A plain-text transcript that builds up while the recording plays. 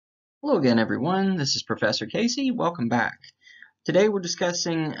Hello again, everyone. This is Professor Casey. Welcome back. Today we're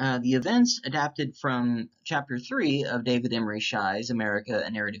discussing the events adapted from Chapter 3 of David Emory Shi's America: A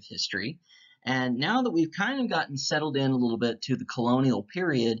Narrative History. And now that we've kind of gotten settled in a little bit to the colonial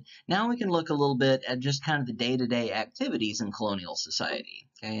period, now we can look a little bit at just kind of the day-to-day activities in colonial society.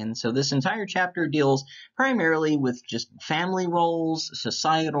 Okay, and so this entire chapter deals primarily with just family roles,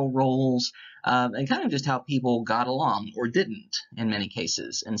 societal roles, and kind of just how people got along, or didn't, in many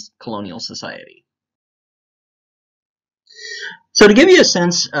cases, in colonial society. So to give you a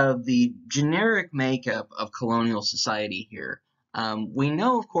sense of the generic makeup of colonial society here, we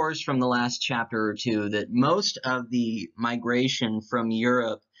know, of course, from the last chapter or two that most of the migration from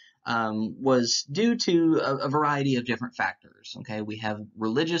Europe was due to a variety of different factors. Okay, we have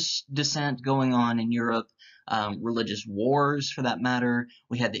religious descent going on in Europe, religious wars for that matter.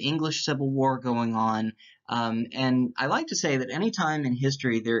 We had the English Civil War going on. And I like to say that any time in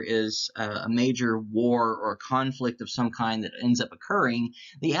history there is a major war or conflict of some kind that ends up occurring,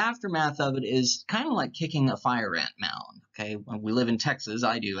 the aftermath of it is kind of like kicking a fire ant mound. Okay, we live in Texas,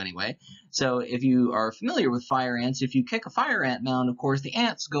 I do anyway. So if you are familiar with fire ants, if you kick a fire ant mound, of course, the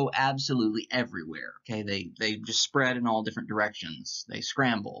ants go absolutely everywhere. Okay, they just spread in all different directions. They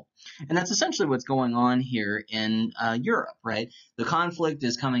scramble. And that's essentially what's going on here in Europe, right? The conflict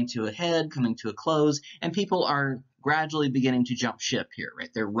is coming to a head, coming to a close, and people are gradually beginning to jump ship here, right?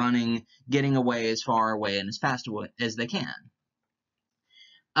 They're running, getting away as far away and as fast away as they can.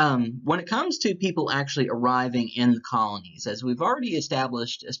 When it comes to people actually arriving in the colonies, as we've already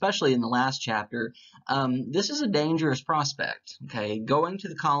established, especially in the last chapter, this is a dangerous prospect. Okay, going to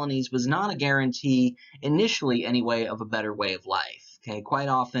the colonies was not a guarantee, initially anyway, of a better way of life. Okay, quite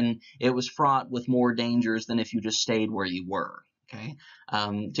often it was fraught with more dangers than if you just stayed where you were. Okay,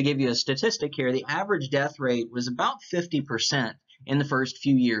 to give you a statistic here, the average death rate was about 50% in the first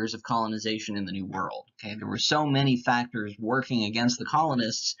few years of colonization in the New World. Okay, there were so many factors working against the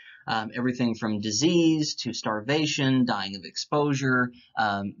colonists, everything from disease to starvation, dying of exposure,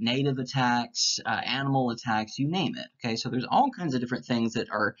 native attacks, animal attacks, you name it. Okay, so there's all kinds of different things that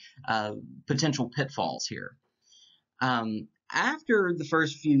are potential pitfalls here. After the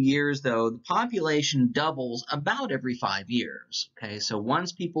first few years, though, the population doubles about every 5 years. Okay, so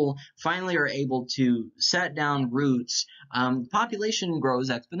once people finally are able to set down roots, the population grows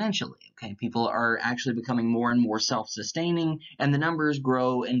exponentially. Okay, people are actually becoming more and more self-sustaining, and the numbers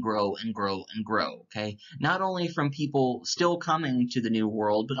grow and grow and grow and grow. Okay, not only from people still coming to the New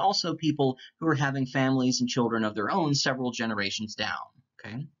World, but also people who are having families and children of their own several generations down.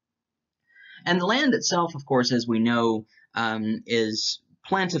 Okay. And the land itself, of course, as we know, is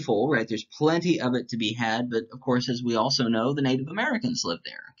plentiful, right? There's plenty of it to be had, but of course, as we also know, the Native Americans live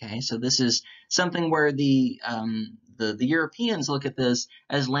there. Okay, so this is something where the Europeans look at this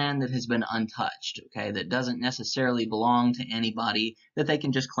as land that has been untouched. Okay, that doesn't necessarily belong to anybody, that they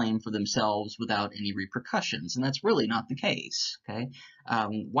can just claim for themselves without any repercussions, and that's really not the case. Okay,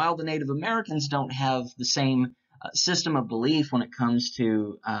 while the Native Americans don't have the same system of belief when it comes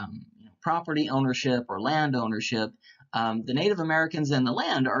to property ownership or land ownership, the Native Americans and the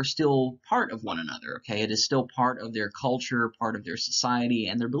land are still part of one another. Okay, it is still part of their culture, part of their society,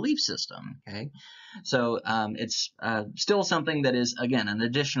 and their belief system. Okay, so it's still something that is, again, an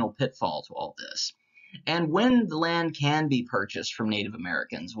additional pitfall to all this. And when the land can be purchased from Native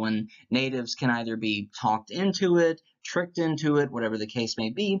Americans, when natives can either be talked into it, tricked into it, whatever the case may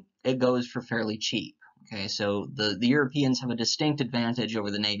be, it goes for fairly cheap. Okay, so the Europeans have a distinct advantage over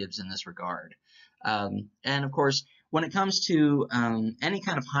the natives in this regard. And of course, when it comes to any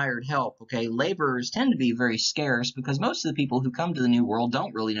kind of hired help, okay, laborers tend to be very scarce because most of the people who come to the New World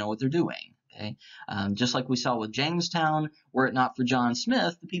don't really know what they're doing. Okay, just like we saw with Jamestown, were it not for John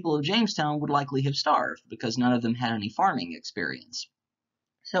Smith, the people of Jamestown would likely have starved because none of them had any farming experience.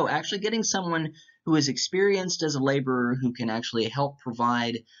 So actually getting someone who is experienced as a laborer who can actually help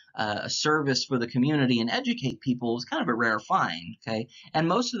provide a service for the community and educate people is kind of a rare find, okay? And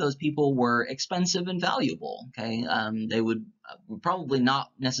most of those people were expensive and valuable, okay? They would probably not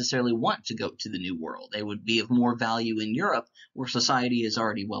necessarily want to go to the New World. They would be of more value in Europe, where society is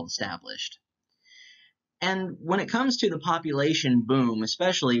already well established. And when it comes to the population boom,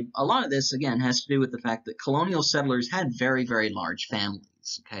 especially, a lot of this, again, has to do with the fact that colonial settlers had very, very large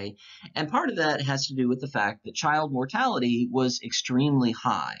families, okay? And part of that has to do with the fact that child mortality was extremely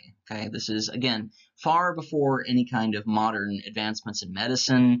high, okay? This is, again, far before any kind of modern advancements in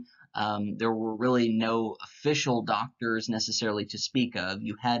medicine. There were really no official doctors necessarily to speak of.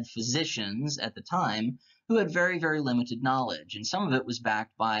 You had physicians at the time who had very, very limited knowledge, and some of it was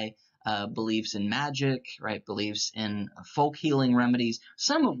backed by beliefs in magic, right? Beliefs in folk healing remedies,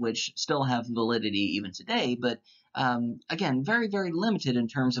 some of which still have validity even today, but again, very, very limited in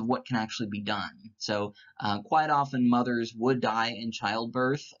terms of what can actually be done. So quite often mothers would die in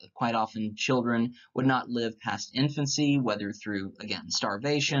childbirth. Quite often children would not live past infancy, whether through, again,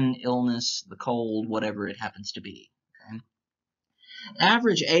 starvation, illness, the cold, whatever it happens to be. Okay?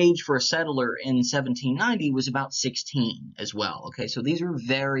 Average age for a settler in 1790 was about 16 as well. Okay, so these were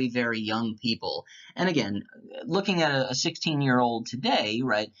very, very young people. And again, looking at a 16-year-old today,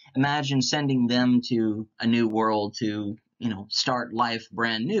 right, imagine sending them to a new world to, start life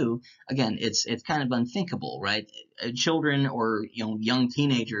brand new. Again, it's kind of unthinkable, right? Children or, young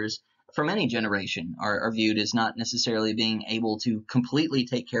teenagers from any generation are viewed as not necessarily being able to completely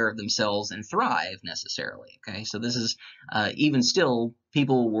take care of themselves and thrive necessarily. Okay, so this is even still,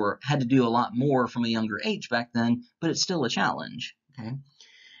 people had to do a lot more from a younger age back then, but it's still a challenge. Okay.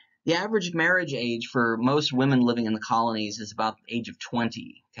 The average marriage age for most women living in the colonies is about the age of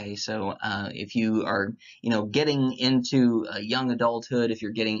 20. Okay, so if you are, getting into young adulthood, if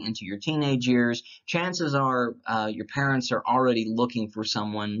you're getting into your teenage years, chances are your parents are already looking for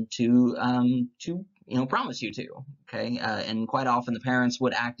someone to promise you to. Okay, and quite often the parents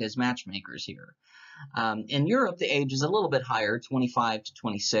would act as matchmakers here. In Europe, the age is a little bit higher, 25 to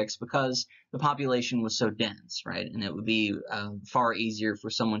 26, because the population was so dense, right? And it would be far easier for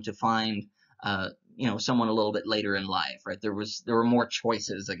someone to find, someone a little bit later in life, right? There were more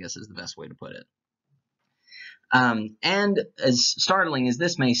choices, I guess is the best way to put it. And as startling as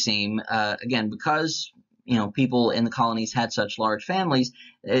this may seem, again, because people in the colonies had such large families,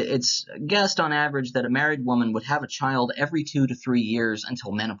 it's guessed on average that a married woman would have a child every 2 to 3 years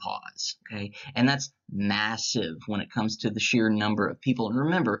until menopause. Okay, and that's massive when it comes to the sheer number of people. And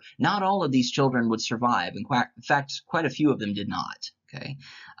remember, not all of these children would survive. In fact, quite a few of them did not. Okay,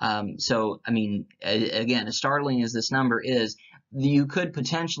 so I mean, again, as startling as this number is, you could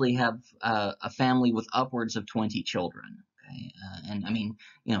potentially have a family with upwards of 20 children. Okay? And I mean,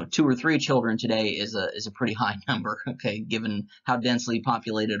 2 or 3 children today is a pretty high number, okay, given how densely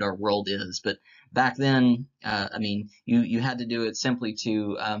populated our world is. But back then, I mean, you had to do it simply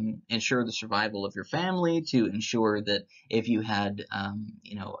to ensure the survival of your family, to ensure that if you had,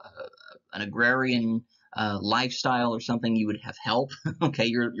 an agrarian lifestyle or something, you would have help. Okay,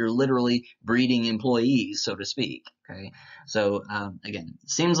 you're literally breeding employees, so to speak. Okay, so again,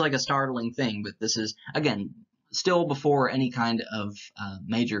 seems like a startling thing, but this is, again, still before any kind of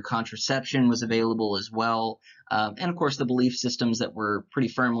major contraception was available as well. And of course, the belief systems that were pretty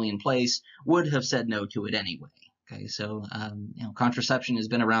firmly in place would have said no to it anyway. Okay, so contraception has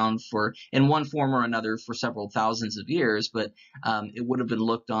been around in one form or another for several thousands of years, but it would have been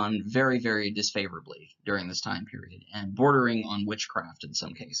looked on very, very disfavorably during this time period, and bordering on witchcraft in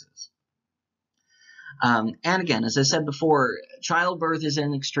some cases. And again, as I said before, childbirth is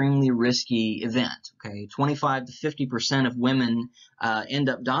an extremely risky event. Okay, 25 to 50% of women end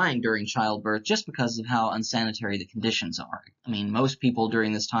up dying during childbirth just because of how unsanitary the conditions are. I mean, most people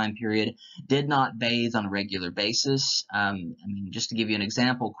during this time period did not bathe on a regular basis. I mean, just to give you an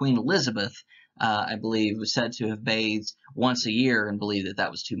example, Queen Elizabeth, I believe, was said to have bathed once a year and believed that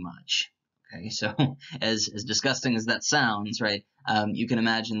that was too much. Okay, so as disgusting as that sounds, right? You can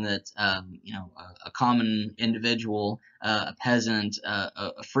imagine that a common individual, a peasant,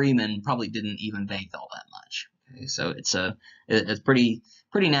 a freeman probably didn't even bathe all that much. Okay, so it's pretty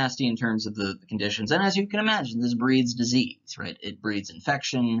nasty in terms of the conditions, and as you can imagine, this breeds disease, right? It breeds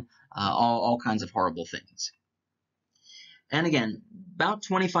infection, all kinds of horrible things. And again, about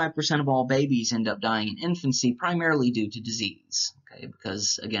 25% of all babies end up dying in infancy, primarily due to disease. Okay,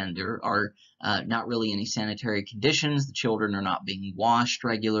 because again, there are not really any sanitary conditions. The children are not being washed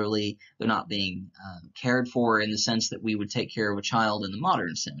regularly. They're not being cared for in the sense that we would take care of a child in the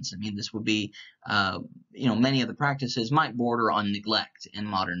modern sense. I mean, this would be, many of the practices might border on neglect in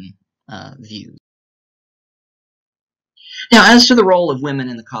modern views. Now, as to the role of women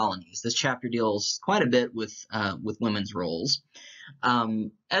in the colonies, this chapter deals quite a bit with women's roles.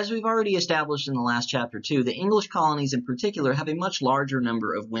 As we've already established in the last chapter too, the English colonies in particular have a much larger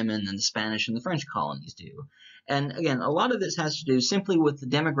number of women than the Spanish and the French colonies do. And again, a lot of this has to do simply with the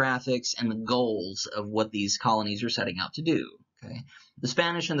demographics and the goals of what these colonies are setting out to do. Okay, the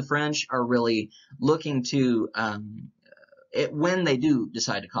Spanish and the French are really looking to when they do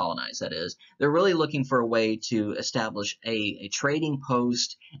decide to colonize, that is, they're really looking for a way to establish a trading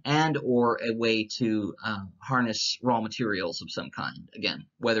post and or a way to harness raw materials of some kind. Again,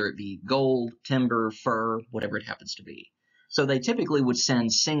 whether it be gold, timber, fur, whatever it happens to be. So they typically would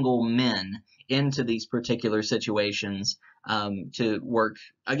send single men into these particular situations to work,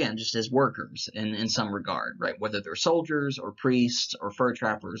 again, just as workers in some regard, right? Whether they're soldiers or priests or fur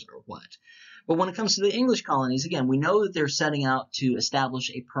trappers or what. But when it comes to the English colonies, again, we know that they're setting out to establish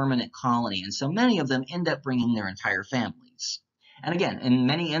a permanent colony, and so many of them end up bringing their entire families. And again, in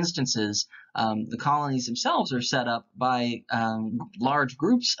many instances, the colonies themselves are set up by large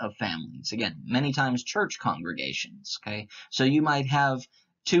groups of families. Again, many times church congregations. Okay, so you might have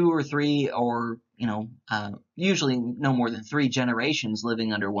 2 or 3, or usually no more than 3 generations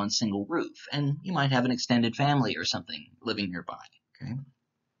living under one single roof, and you might have an extended family or something living nearby. Okay.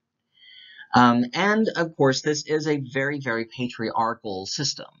 And of course, this is a very, very patriarchal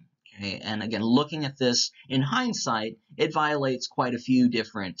system. Okay? And again, looking at this in hindsight, it violates quite a few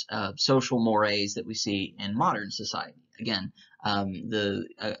different social mores that we see in modern society. Again, the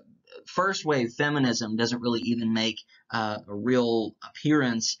first wave feminism doesn't really even make a real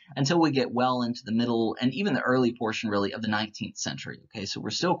appearance until we get well into the middle and even the early portion, really, of the 19th century. Okay, so we're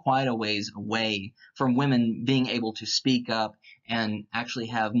still quite a ways away from women being able to speak up and actually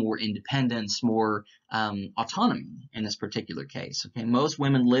have more independence, more autonomy in this particular case. Okay, most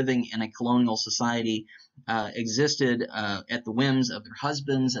women living in a colonial society existed at the whims of their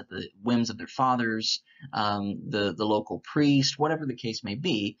husbands, at the whims of their fathers, the local priest, whatever the case may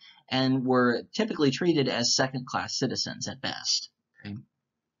be, and were typically treated as second-class citizens at best. Okay?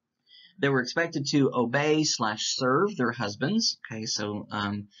 They were expected to obey/serve their husbands. Okay, so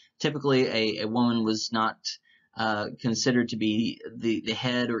typically a woman was not considered to be the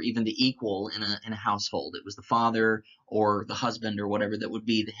head or even the equal in a household. It was the father or the husband or whatever that would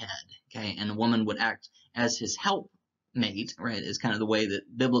be the head. Okay, and a woman would act as his helpmate, right? Is kind of the way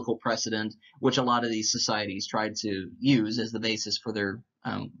that biblical precedent, which a lot of these societies tried to use as the basis for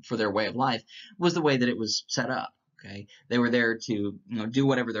their way of life, was the way that it was set up. Okay, they were there to do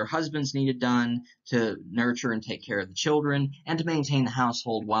whatever their husbands needed done, to nurture and take care of the children, and to maintain the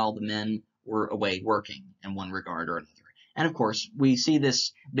household while the men were away working in one regard or another. And of course, we see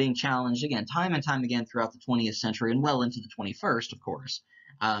this being challenged again, time and time again throughout the 20th century and well into the 21st, of course.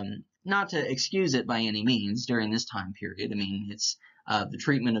 Not to excuse it by any means during this time period. I mean, it's the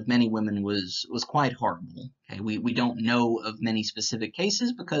treatment of many women was quite horrible. Okay, we don't know of many specific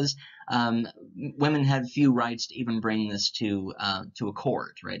cases because women had few rights to even bring this to a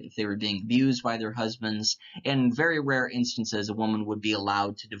court, right? If they were being abused by their husbands, in very rare instances, a woman would be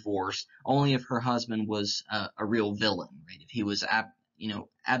allowed to divorce only if her husband was a real villain, right? If he was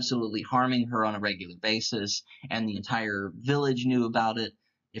absolutely harming her on a regular basis, and the entire village knew about it.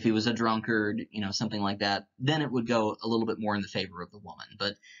 If he was a drunkard, something like that, then it would go a little bit more in the favor of the woman.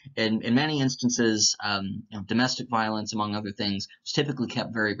 But in many instances, domestic violence, among other things, was typically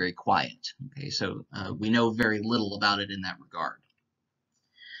kept very, very quiet. Okay, so we know very little about it in that regard.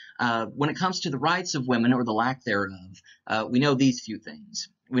 When it comes to the rights of women, or the lack thereof, we know these few things.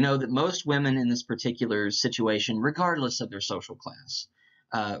 We know that most women in this particular situation, regardless of their social class,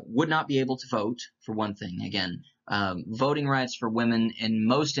 would not be able to vote, for one thing. Again, voting rights for women in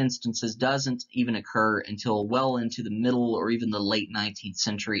most instances doesn't even occur until well into the middle or even the late 19th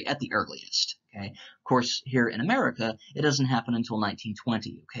century at the earliest. Okay, of course, here in America, it doesn't happen until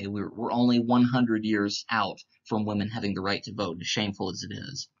 1920. Okay, we're only 100 years out from women having the right to vote, as shameful as it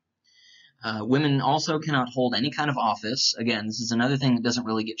is. Women also cannot hold any kind of office. Again, this is another thing that doesn't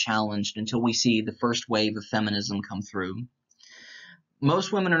really get challenged until we see the first wave of feminism come through.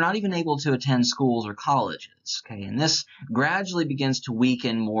 Most women are not even able to attend schools or colleges, okay, and this gradually begins to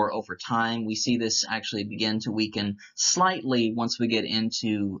weaken more over time. We see this actually begin to weaken slightly once we get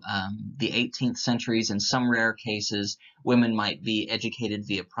into the 18th centuries. In some rare cases, women might be educated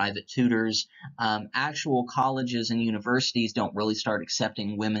via private tutors. Actual colleges and universities don't really start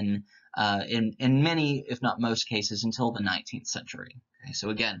accepting women in many, if not most cases, until the 19th century. Okay, so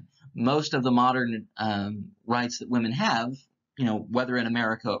again, most of the modern rights that women have, whether in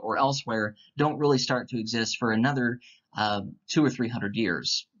America or elsewhere, don't really start to exist for another 200 or 300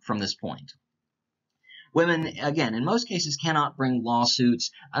 years from this point. Women, again, in most cases cannot bring lawsuits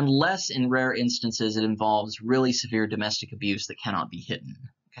unless in rare instances it involves really severe domestic abuse that cannot be hidden.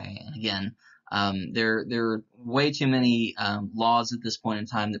 Okay, and again, there are way too many laws at this point in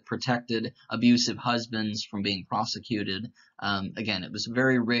time that protected abusive husbands from being prosecuted. Again, it was a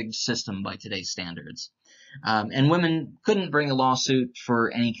very rigged system by today's standards. And women couldn't bring a lawsuit for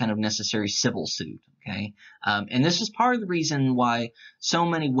any kind of necessary civil suit, okay? And this is part of the reason why so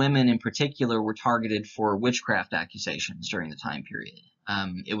many women in particular were targeted for witchcraft accusations during the time period.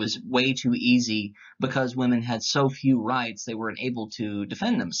 It was way too easy because women had so few rights, they weren't able to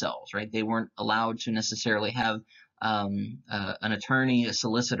defend themselves, right? They weren't allowed to necessarily have an attorney, a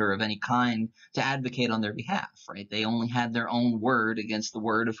solicitor of any kind to advocate on their behalf, right? They only had their own word against the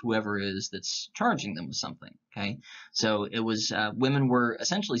word of whoever it is that's charging them with something, okay? So it was, women were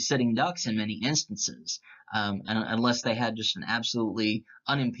essentially sitting ducks in many instances, and unless they had just an absolutely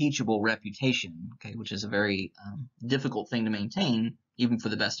unimpeachable reputation, okay, which is a very difficult thing to maintain, even for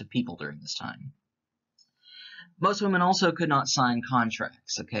the best of people during this time. Most women also could not sign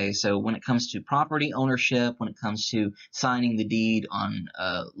contracts, okay? So when it comes to property ownership, when it comes to signing the deed on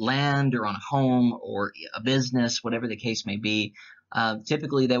land or on a home or a business, whatever the case may be,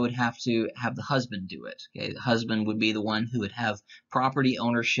 typically they would have to have the husband do it, okay? The husband would be the one who would have property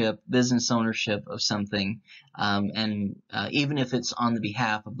ownership, business ownership of something, and even if it's on the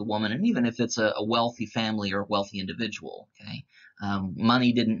behalf of the woman, and even if it's a wealthy family or a wealthy individual, okay?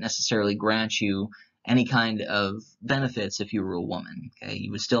 Money didn't necessarily grant you any kind of benefits if you were a woman, okay?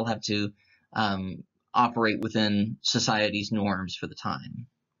 You would still have to operate within society's norms for the time.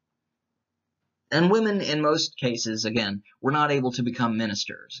 And women, in most cases, again, were not able to become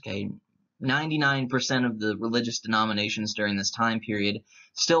ministers, okay? 99% of the religious denominations during this time period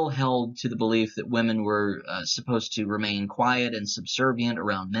still held to the belief that women were supposed to remain quiet and subservient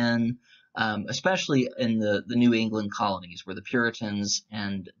around men, especially in the New England colonies where the Puritans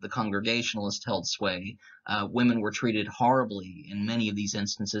and the Congregationalists held sway. Women were treated horribly in many of these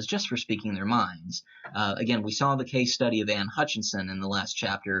instances just for speaking their minds. Again, we saw the case study of Anne Hutchinson in the last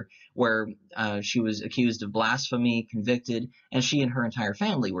chapter where she was accused of blasphemy, convicted, and she and her entire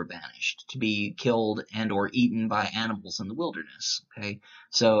family were banished to be killed and or eaten by animals in the wilderness, okay?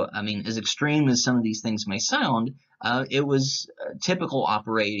 So, I mean, as extreme as some of these things may sound, it was typical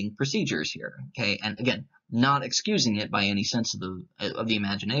operating procedures here, okay? And again, not excusing it by any sense of the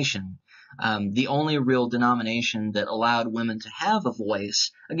imagination. The only real denomination that allowed women to have a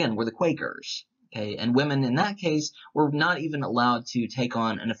voice, again, were the Quakers, okay? And women in that case were not even allowed to take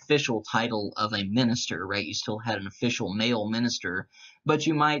on an official title of a minister, right? You still had an official male minister, but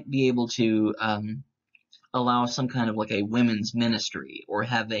you might be able to allow some kind of like a women's ministry, or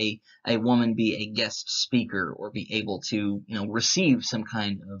have a woman be a guest speaker, or be able to, receive some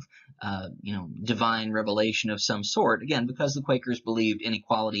kind of, divine revelation of some sort. Again, because the Quakers believed in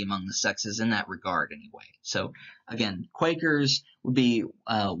equality among the sexes in that regard anyway. So again, Quakers would be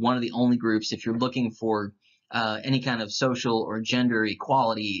one of the only groups, if you're looking for any kind of social or gender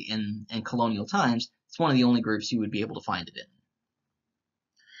equality in colonial times, it's one of the only groups you would be able to find it in.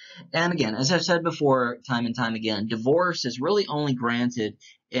 And again, as I've said before, time and time again, divorce is really only granted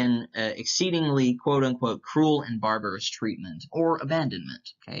in exceedingly, quote-unquote, cruel and barbarous treatment or abandonment,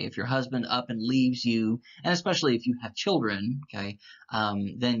 okay? If your husband up and leaves you, and especially if you have children, okay,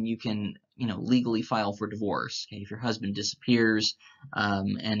 then you can, legally file for divorce, okay? If your husband disappears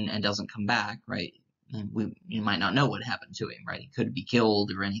and doesn't come back, right, you might not know what happened to him, right? He could be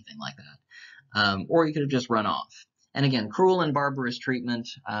killed or anything like that, or he could have just run off. And again, cruel and barbarous treatment,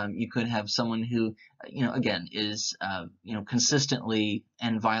 you could have someone who, again, is, consistently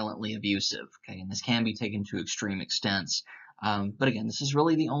and violently abusive, okay? And this can be taken to extreme extents. But again, this is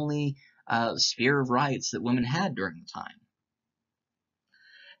really the only sphere of rights that women had during the time.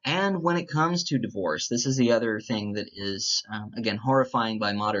 And when it comes to divorce, this is the other thing that is, again, horrifying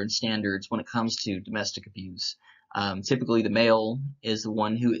by modern standards when it comes to domestic abuse. Typically, the male is the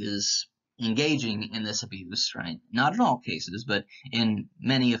one who is engaging in this abuse, right? Not in all cases, but in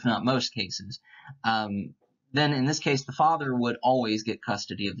many, if not most cases. Then in this case, the father would always get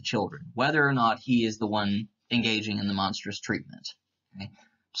custody of the children, whether or not he is the one engaging in the monstrous treatment. Okay?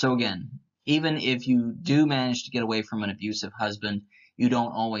 So again, even if you do manage to get away from an abusive husband, you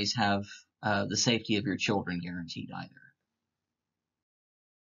don't always have the safety of your children guaranteed either.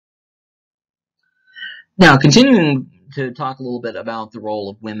 Now, continuing to talk a little bit about the role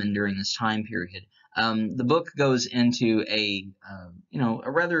of women during this time period, the book goes into a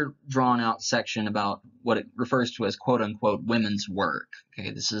rather drawn-out section about what it refers to as "quote-unquote" women's work.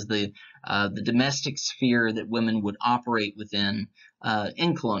 Okay, this is the domestic sphere that women would operate within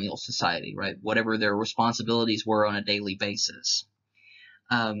in colonial society, right? Whatever their responsibilities were on a daily basis.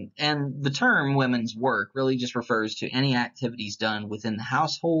 And the term women's work really just refers to any activities done within the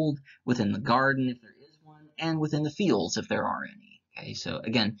household, within the garden, if there is one, and within the fields, if there are any. Okay, so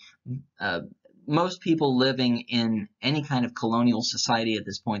again, most people living in any kind of colonial society at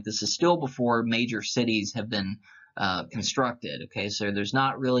this point, this is still before major cities have been constructed. Okay, so there's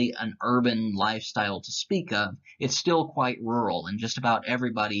not really an urban lifestyle to speak of. It's still quite rural, and just about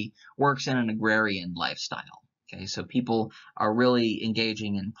everybody works in an agrarian lifestyle. Okay, so people are really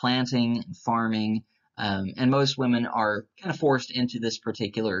engaging in planting and farming, and most women are kind of forced into this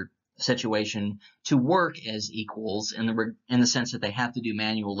particular situation to work as equals in the sense that they have to do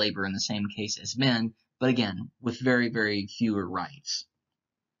manual labor in the same case as men, but again, with very, very fewer rights.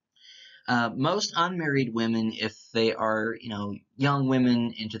 Most unmarried women, if they are, young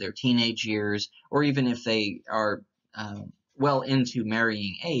women into their teenage years, or even if they are well into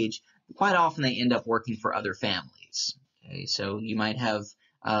marrying age, quite often they end up working for other families. Okay, so you might have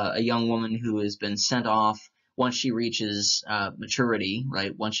a young woman who has been sent off once she reaches maturity,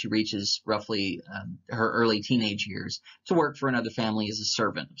 right? Once she reaches roughly her early teenage years, to work for another family as a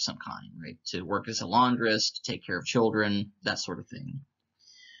servant of some kind, right? To work as a laundress, to take care of children, that sort of thing.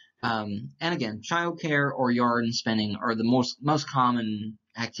 And again, childcare or yard spending are the most common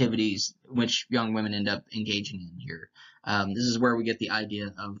activities which young women end up engaging in here. This is where we get the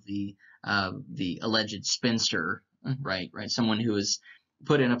idea of the alleged spinster, right? Someone who is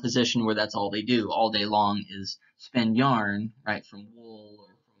put in a position where that's all they do all day long is spin yarn, right, from wool or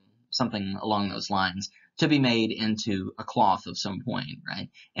from something along those lines, to be made into a cloth of some point, right?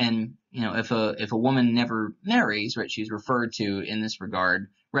 And if a woman never marries, right, she's referred to in this regard,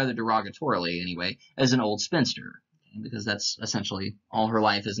 rather derogatorily anyway, as an old spinster, because that's essentially all her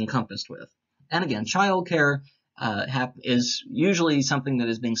life is encompassed with. And again, childcare is usually something that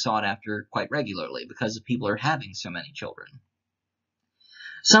is being sought after quite regularly because people are having so many children.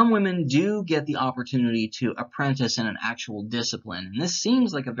 Some women do get the opportunity to apprentice in an actual discipline, and this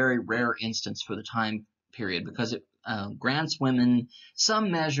seems like a very rare instance for the time period because it grants women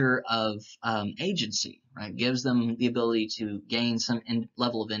some measure of agency, right? Gives them the ability to gain some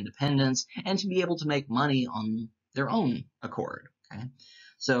level of independence and to be able to make money on their own accord, okay?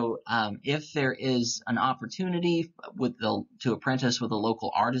 So if there is an opportunity to apprentice with a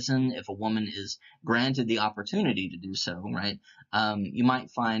local artisan, if a woman is granted the opportunity to do so, right, you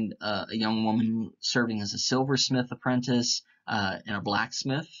might find a young woman serving as a silversmith apprentice in a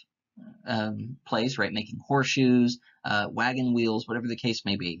blacksmith place, right, making horseshoes, wagon wheels, whatever the case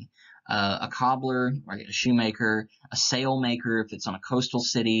may be. A cobbler, right, a shoemaker, a sailmaker if it's on a coastal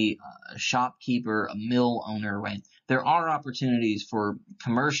city, a shopkeeper, a mill owner, right? There are opportunities for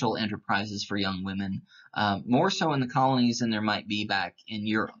commercial enterprises for young women, more so in the colonies than there might be back in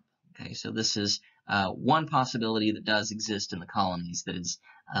Europe. Okay, so this is one possibility that does exist in the colonies that is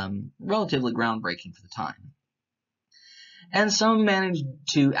relatively groundbreaking for the time. And some manage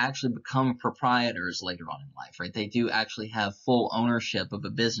to actually become proprietors later on in life, right? They do actually have full ownership of a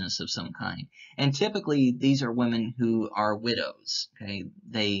business of some kind. And typically, these are women who are widows, okay?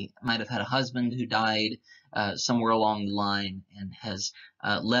 They might have had a husband who died somewhere along the line and has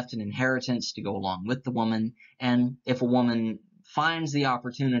left an inheritance to go along with the woman. And if a woman finds the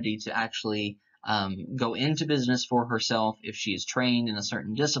opportunity to actually go into business for herself, if she is trained in a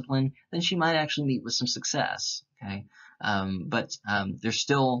certain discipline, then she might actually meet with some success, okay? But there's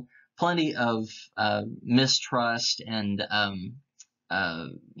still plenty of mistrust and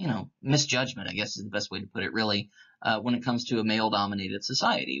misjudgment, I guess is the best way to put it, really, when it comes to a male-dominated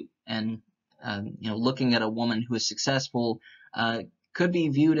society. And looking at a woman who is successful could be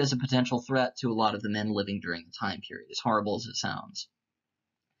viewed as a potential threat to a lot of the men living during the time period, as horrible as it sounds.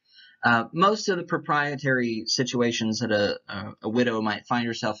 Most of the proprietary situations that a widow might find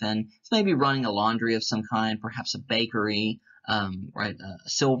herself in is maybe running a laundry of some kind, perhaps a bakery, right, a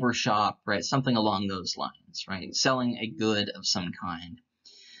silver shop, right, something along those lines, right, selling a good of some kind.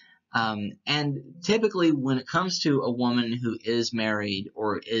 And typically when it comes to a woman who is married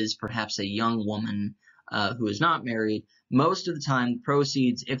or is perhaps a young woman who is not married, most of the time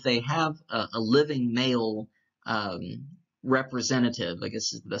proceeds, if they have a living male representative, I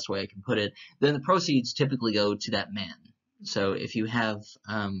guess is the best way I can put it, then the proceeds typically go to that man. So if you have,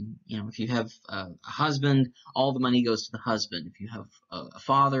 a husband, all the money goes to the husband. If you have a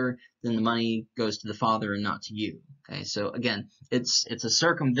father, then the money goes to the father and not to you. Okay, so again, it's a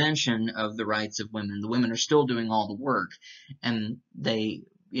circumvention of the rights of women. The women are still doing all the work, and they,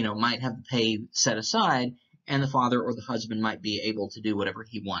 might have the pay set aside, and the father or the husband might be able to do whatever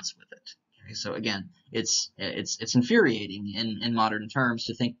he wants with it. Okay, so again, it's infuriating in modern terms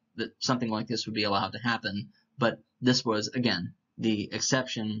to think that something like this would be allowed to happen, but this was, again, the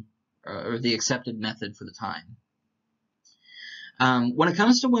exception or the accepted method for the time. When it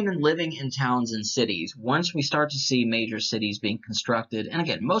comes to women living in towns and cities, once we start to see major cities being constructed, and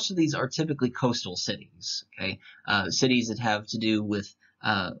again, most of these are typically coastal cities, okay, cities that have to do with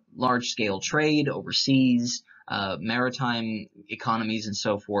large-scale trade overseas, maritime economies, and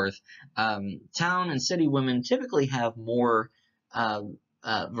so forth. Town and city women typically have more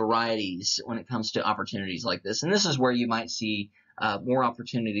varieties when it comes to opportunities like this, and this is where you might see more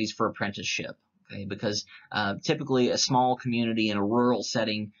opportunities for apprenticeship. Okay, because typically a small community in a rural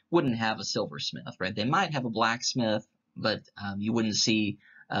setting wouldn't have a silversmith, right? They might have a blacksmith, but you wouldn't see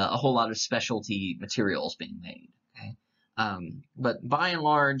a whole lot of specialty materials being made. Okay, but by and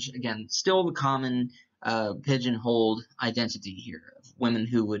large, again, still the common pigeonholed identity here of women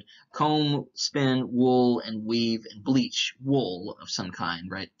who would comb, spin wool, and weave and bleach wool of some kind,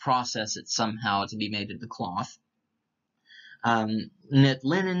 right? Process it somehow to be made into cloth. Knit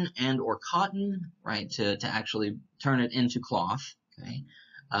linen and or cotton, right, to actually turn it into cloth. Okay.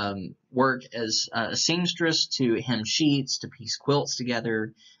 Work as a seamstress to hem sheets, to piece quilts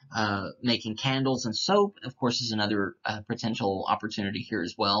together. Making candles and soap, of course, is another potential opportunity here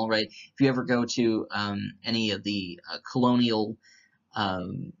as well, right? If you ever go to any of the colonial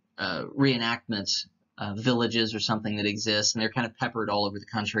reenactment villages or something that exist, and they're kind of peppered all over the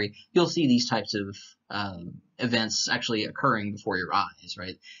country, you'll see these types of events actually occurring before your eyes,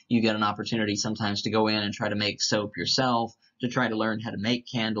 right? You get an opportunity sometimes to go in and try to make soap yourself, to try to learn how to make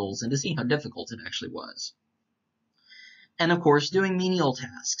candles, and to see how difficult it actually was. And of course, doing menial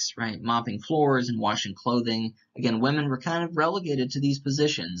tasks, right? Mopping floors and washing clothing. Again, women were kind of relegated to these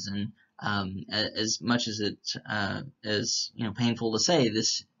positions, and as much as it is, painful to say,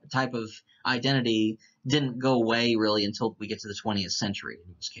 this type of identity didn't go away really until we get to the 20th century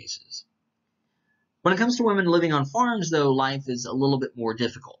in most cases. When it comes to women living on farms, though, life is a little bit more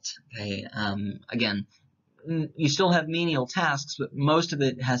difficult. Okay, again, you still have menial tasks, but most of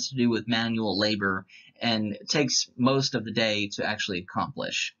it has to do with manual labor, and it takes most of the day to actually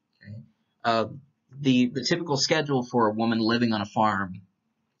accomplish. Okay? The typical schedule for a woman living on a farm,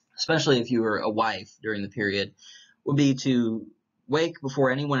 especially if you were a wife during the period, would be to wake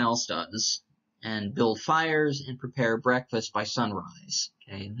before anyone else does, and build fires and prepare breakfast by sunrise.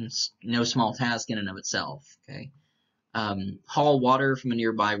 Okay, it's no small task in and of itself. Okay. Haul water from a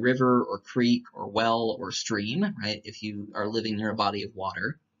nearby river or creek or well or stream, right, if you are living near a body of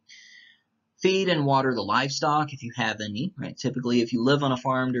water. Feed and water the livestock if you have any, right? Typically, if you live on a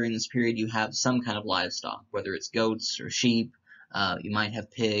farm during this period, you have some kind of livestock, whether it's goats or sheep. You might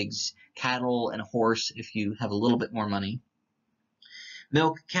have pigs, cattle, and a horse if you have a little bit more money.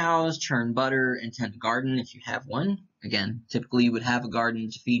 Milk cows, churn butter, and tend a garden if you have one. Again, typically you would have a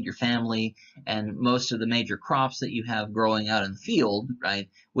garden to feed your family, and most of the major crops that you have growing out in the field, right,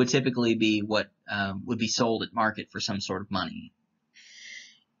 would typically be what would be sold at market for some sort of money.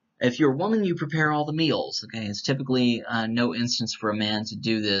 If you're a woman, you prepare all the meals. Okay, it's typically no instance for a man to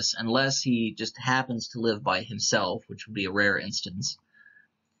do this unless he just happens to live by himself, which would be a rare instance.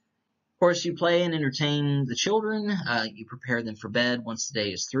 Of course, you play and entertain the children. You prepare them for bed once the day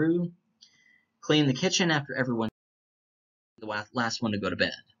is through. Clean the kitchen after everyone, the last one to go to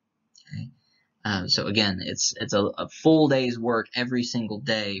bed. Okay. So again, it's a full day's work every single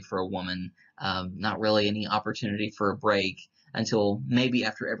day for a woman. Not really any opportunity for a break until maybe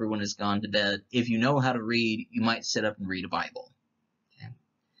after everyone has gone to bed. If you know how to read, you might sit up and read a Bible.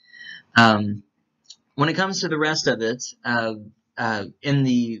 Okay. When it comes to the rest of it, in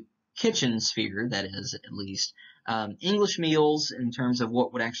the kitchen sphere, that is, at least, English meals, in terms of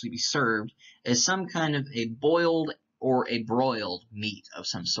what would actually be served, is some kind of a boiled or a broiled meat of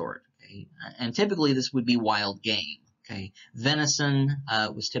some sort. Okay? And typically this would be wild game. Okay? Venison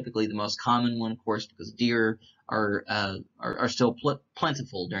was typically the most common one, of course, because deer are still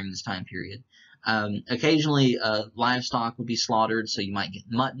plentiful during this time period. Occasionally livestock would be slaughtered, so you might get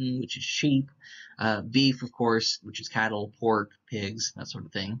mutton, which is sheep, beef, of course, which is cattle, pork, pigs, that sort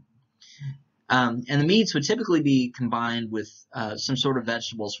of thing. And the meats would typically be combined with some sort of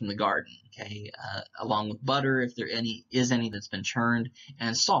vegetables from the garden, okay, along with butter, if there is any that's been churned,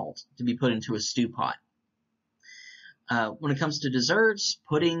 and salt to be put into a stew pot. When it comes to desserts,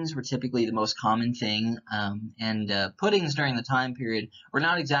 puddings were typically the most common thing, and puddings during the time period were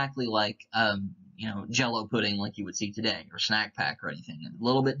not exactly like Jell-O pudding like you would see today, or snack pack or anything. A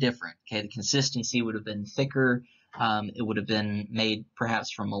little bit different. Okay, the consistency would have been thicker. It would have been made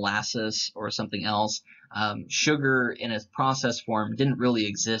perhaps from molasses or something else. Sugar in its processed form didn't really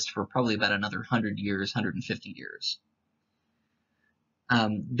exist for probably about another 100 years, 150 years.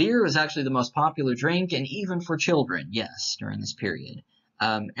 Beer was actually the most popular drink, and even for children, yes, during this period.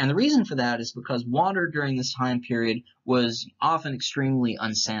 And the reason for that is because water during this time period was often extremely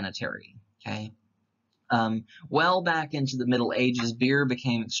unsanitary. Okay. Well back into the Middle Ages, beer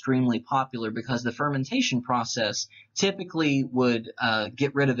became extremely popular because the fermentation process typically would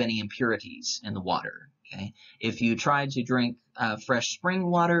get rid of any impurities in the water. Okay? If you tried to drink fresh spring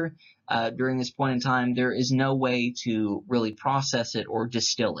water during this point in time, there is no way to really process it or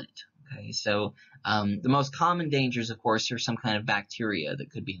distill it. Okay? So the most common dangers, of course, are some kind of bacteria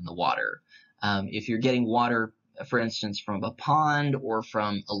that could be in the water. If you're getting water, for instance, from a pond or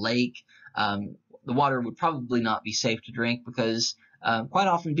from a lake, the water would probably not be safe to drink because quite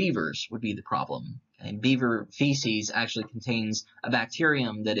often beavers would be the problem. And beaver feces actually contains a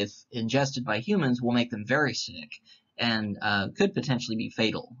bacterium that, if ingested by humans, will make them very sick and could potentially be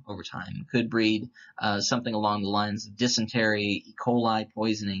fatal over time. Could breed something along the lines of dysentery, E. coli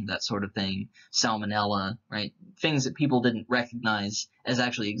poisoning, that sort of thing, salmonella, right? Things that people didn't recognize as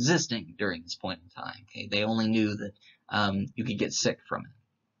actually existing during this point in time. Okay, they only knew that you could get sick from it.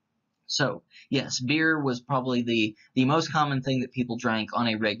 So, yes, beer was probably the most common thing that people drank on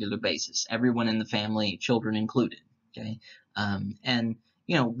a regular basis. Everyone in the family, children included. Okay, and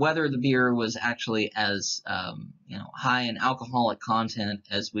whether the beer was actually as high in alcoholic content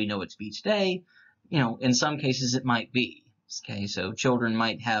as we know it to be today, in some cases it might be. Okay, so children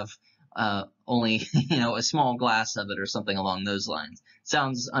might have only a small glass of it or something along those lines.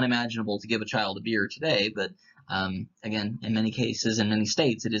 Sounds unimaginable to give a child a beer today, but again, in many cases, in many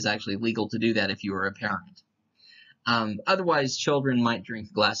states, it is actually legal to do that if you are a parent. Otherwise, children might drink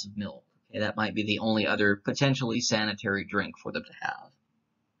a glass of milk. Okay, that might be the only other potentially sanitary drink for them to have.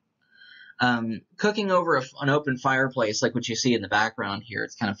 Cooking over an open fireplace, like what you see in the background here,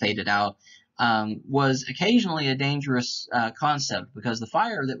 it's kind of faded out, was occasionally a dangerous concept because the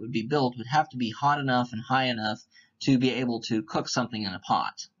fire that would be built would have to be hot enough and high enough to be able to cook something in a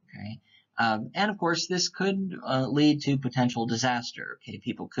pot. Okay. And of course, this could lead to potential disaster. Okay,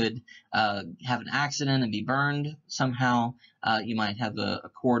 people could have an accident and be burned somehow. You might have a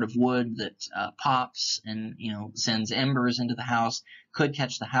cord of wood that pops and sends embers into the house. Could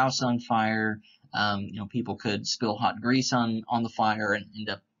catch the house on fire. People could spill hot grease on the fire and end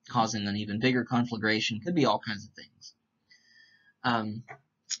up causing an even bigger conflagration. Could be all kinds of things.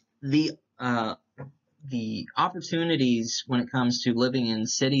 The opportunities when it comes to living in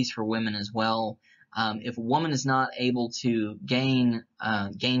cities for women as well. If a woman is not able to gain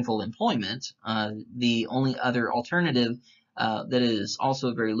gainful employment, the only other alternative that is also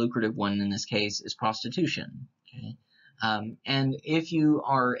a very lucrative one in this case is prostitution. Okay? And if you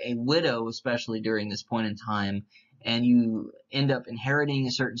are a widow, especially during this point in time, and you end up inheriting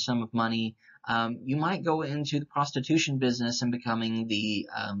a certain sum of money, you might go into the prostitution business and becoming the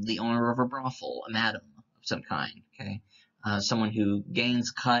owner of a brothel, a madam of some kind. Okay, someone who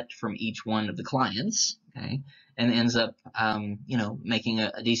gains cut from each one of the clients. Okay, and ends up making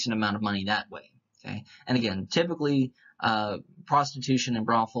a decent amount of money that way. Okay, and again, typically prostitution and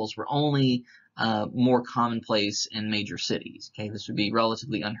brothels were only more commonplace in major cities. Okay, this would be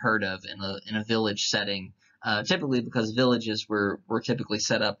relatively unheard of in a village setting. Typically because villages were typically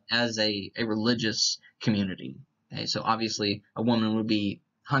set up as a religious community. Okay, so obviously a woman would be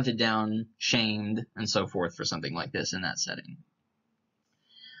hunted down, shamed, and so forth for something like this in that setting.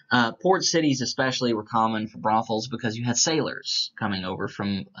 Port cities especially were common for brothels because you had sailors coming over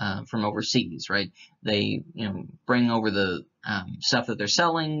from overseas, right? They bring over the stuff that they're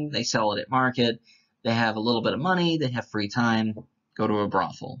selling, they sell it at market, they have a little bit of money, they have free time, go to a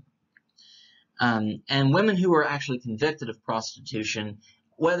brothel. And women who are actually convicted of prostitution,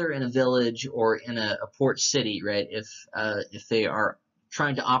 whether in a village or in a port city, right, if they are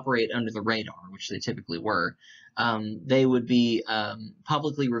trying to operate under the radar, which they typically were, they would be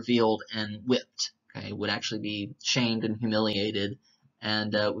publicly revealed and whipped, okay, would actually be shamed and humiliated,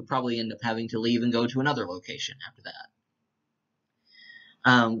 and would probably end up having to leave and go to another location after that.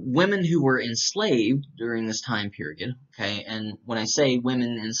 Women who were enslaved during this time period, okay, and when I say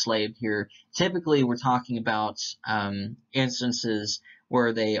women enslaved here, typically we're talking about instances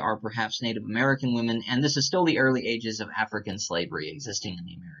where they are perhaps Native American women, and this is still the early ages of African slavery existing in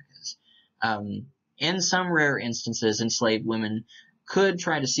the Americas. In some rare instances, enslaved women could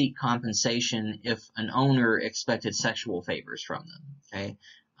try to seek compensation if an owner expected sexual favors from them, okay,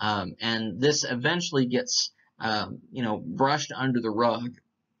 and this eventually gets brushed under the rug,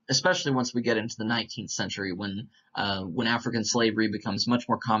 especially once we get into the 19th century when African slavery becomes much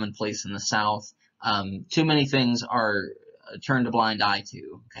more commonplace in the South. Too many things are turned a blind eye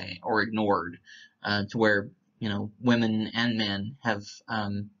to, okay, or ignored, to where women and men have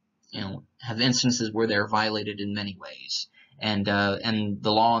instances where they're violated in many ways, and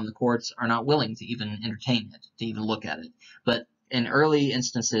the law and the courts are not willing to even entertain it, to even look at it. But in early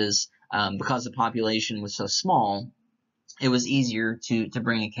instances, because the population was so small, it was easier to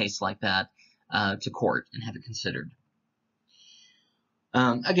bring a case like that to court and have it considered.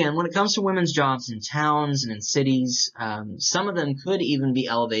 Again, when it comes to women's jobs in towns and in cities, some of them could even be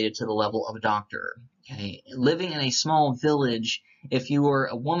elevated to the level of a doctor. Okay? Living in a small village, if you were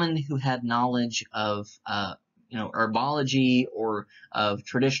a woman who had knowledge of herbology or of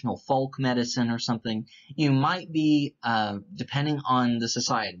traditional folk medicine or something, you might be, depending on the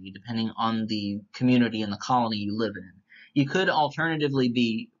society, depending on the community and the colony you live in, you could alternatively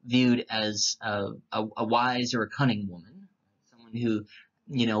be viewed as a wise or a cunning woman, someone who,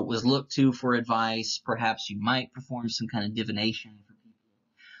 was looked to for advice. Perhaps you might perform some kind of divination for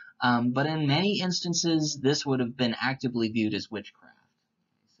people. But in many instances, this would have been actively viewed as witchcraft.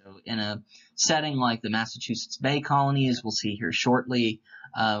 So in a setting like the Massachusetts Bay colonies, we'll see here shortly,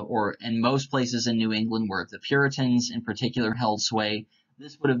 or in most places in New England where the Puritans in particular held sway,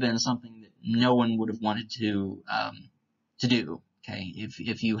 this would have been something that no one would have wanted to do. Okay,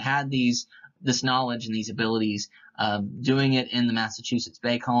 if you had this knowledge and these abilities, doing it in the Massachusetts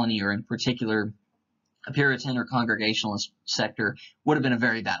Bay colony, or in particular a Puritan or Congregationalist sector, would have been a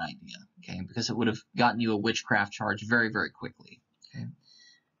very bad idea. Okay, because it would have gotten you a witchcraft charge very, very quickly. Okay.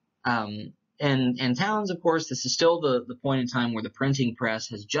 And towns, of course, this is still the point in time where the printing press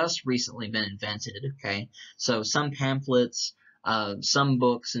has just recently been invented. Okay, so some pamphlets, some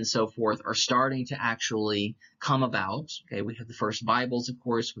books, and so forth are starting to actually come about. Okay, we have the first Bibles, of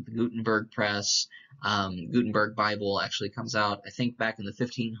course, with the Gutenberg press. Gutenberg Bible actually comes out, I think, back in the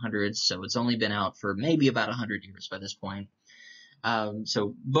 1500s, so it's only been out for maybe about 100 years by this point.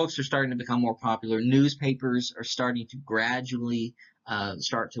 So books are starting to become more popular. Newspapers are starting to gradually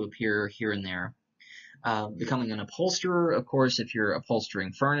start to appear here and there. Becoming an upholsterer, of course, if you're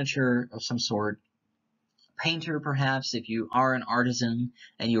upholstering furniture of some sort. Painter, perhaps, if you are an artisan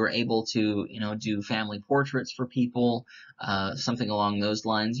and you are able to, do family portraits for people, something along those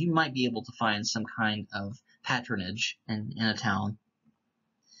lines, you might be able to find some kind of patronage in a town.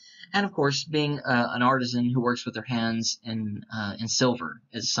 And of course, being an artisan who works with their hands in silver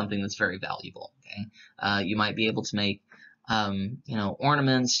is something that's very valuable. Okay, you might be able to make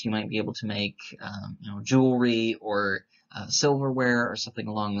ornaments. You might be able to make jewelry or silverware or something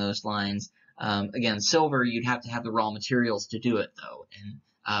along those lines. Again, silver, you'd have to have the raw materials to do it, though,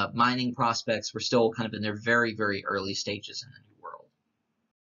 and mining prospects were still kind of in their very, very early stages in the New World.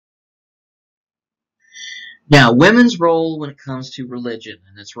 Now, women's role when it comes to religion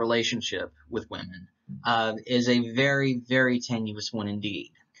and its relationship with women is a very, very tenuous one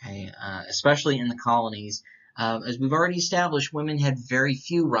indeed. Okay, especially in the colonies. As we've already established, women had very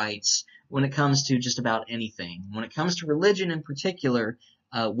few rights when it comes to just about anything. When it comes to religion in particular,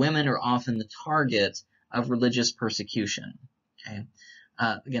 women are often the target of religious persecution. Okay?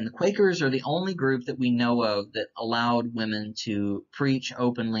 Again, the Quakers are the only group that we know of that allowed women to preach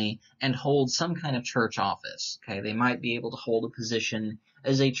openly and hold some kind of church office. Okay, they might be able to hold a position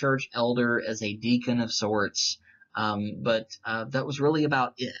as a church elder, as a deacon of sorts, but that was really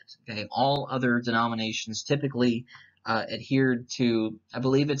about it. Okay, all other denominations typically adhered to, I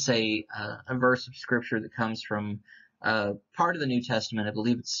believe it's a verse of scripture that comes from part of the New Testament. I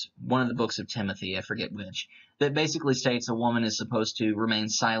believe it's one of the books of Timothy, I forget which, that basically states a woman is supposed to remain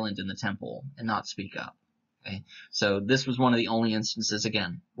silent in the temple and not speak up. Okay, so this was one of the only instances,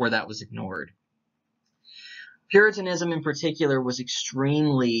 again, where that was ignored. Puritanism in particular was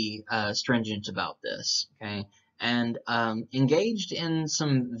extremely stringent about this, okay, and engaged in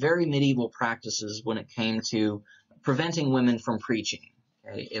some very medieval practices when it came to preventing women from preaching.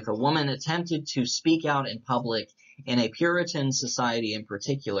 Okay? If a woman attempted to speak out in public in a Puritan society in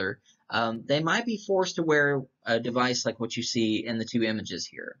particular, they might be forced to wear a device like what you see in the two images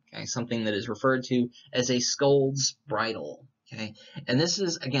here, okay? Something that is referred to as a scold's bridle. Okay, and this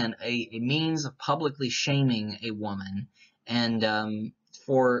is, again, a means of publicly shaming a woman, and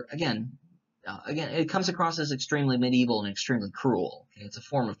again, it comes across as extremely medieval and extremely cruel. Okay? It's a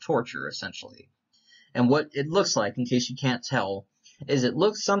form of torture, essentially. And what it looks like, in case you can't tell, is it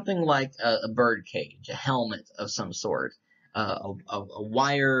looks something like a bird cage, a helmet of some sort, a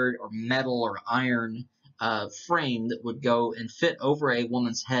wired or metal or iron frame that would go and fit over a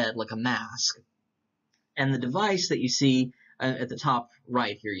woman's head like a mask. And the device that you see at the top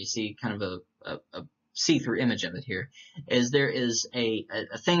right here, you see kind of a see-through image of it here, is there is a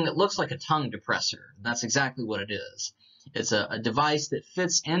thing that looks like a tongue depressor. That's exactly what it is. It's a device that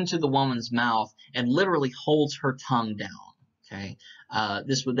fits into the woman's mouth and literally holds her tongue down. Okay,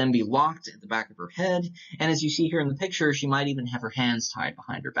 this would then be locked at the back of her head, and as you see here in the picture, she might even have her hands tied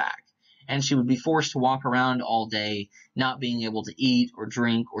behind her back. And she would be forced to walk around all day, not being able to eat or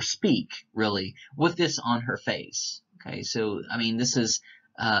drink or speak, really, with this on her face. Okay, so, I mean, this is,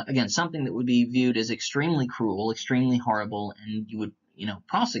 again, something that would be viewed as extremely cruel, extremely horrible, and you would,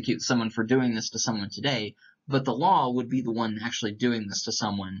 prosecute someone for doing this to someone today, but the law would be the one actually doing this to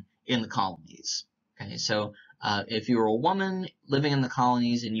someone in the colonies. Okay, so if you were a woman living in the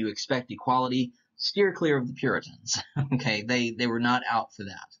colonies and you expect equality, steer clear of the Puritans. Okay, they were not out for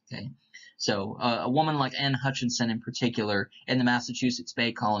that. Okay, so a woman like Anne Hutchinson in particular in the Massachusetts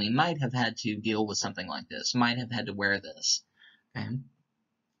Bay Colony might have had to deal with something like this, might have had to wear this. Okay.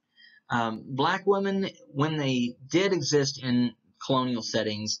 Black women, when they did exist in colonial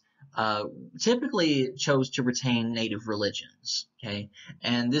settings, uh, typically chose to retain native religions. Okay,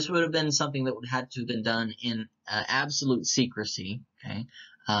 and this would have been something that would have had to have been done in absolute secrecy. Okay,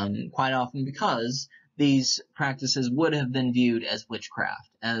 quite often because these practices would have been viewed as witchcraft.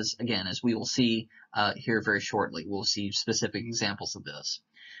 As again, as we will see here very shortly, we'll see specific examples of this.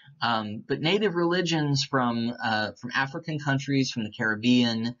 But native religions from African countries, from the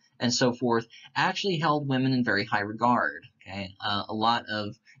Caribbean, and so forth, actually held women in very high regard. Okay, a lot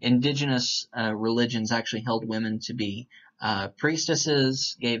of indigenous religions actually held women to be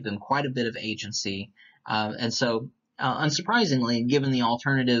priestesses, gave them quite a bit of agency, and so, unsurprisingly, given the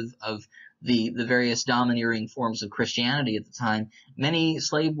alternative of the various domineering forms of Christianity at the time, many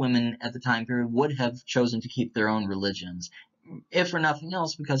slave women at the time period would have chosen to keep their own religions, if for nothing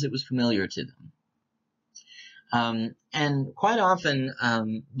else, because it was familiar to them. And quite often,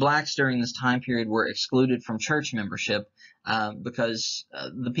 blacks during this time period were excluded from church membership because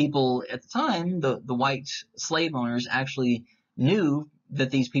the people at the time, the white slave owners, actually knew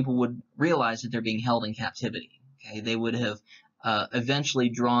that these people would realize that they're being held in captivity. Okay, they would have eventually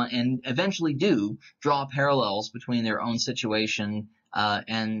drawn, and eventually do draw, parallels between their own situation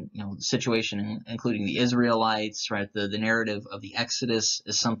and the situation including the Israelites. Right, the narrative of the Exodus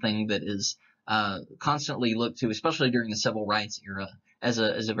is something that is constantly looked to, especially during the Civil Rights era, as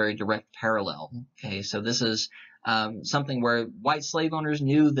a very direct parallel. Okay, so this is something where white slave owners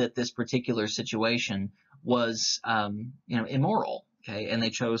knew that this particular situation was immoral. Okay, and they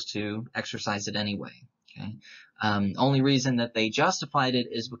chose to exercise it anyway. Okay, only reason that they justified it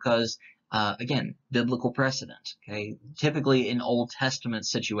is because again, biblical precedent. Okay, typically in Old Testament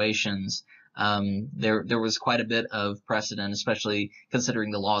situations, there was quite a bit of precedent, especially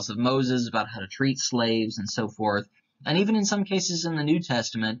considering the laws of Moses about how to treat slaves and so forth. And even in some cases in the New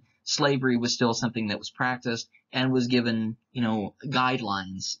Testament, slavery was still something that was practiced and was given,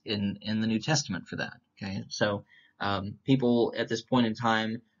 guidelines in the New Testament for that. Okay, so people at this point in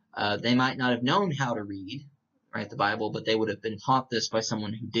time, they might not have known how to read, right, the Bible, but they would have been taught this by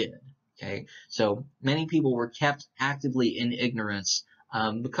someone who did. Okay, so many people were kept actively in ignorance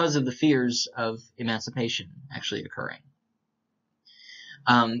because of the fears of emancipation actually occurring.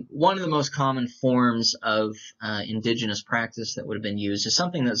 One of the most common forms of indigenous practice that would have been used is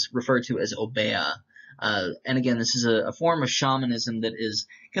something that's referred to as obeah. And again, this is a form of shamanism that is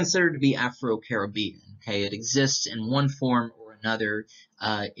considered to be Afro-Caribbean. Okay, it exists in one form or another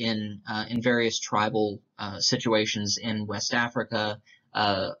in various tribal situations in West Africa,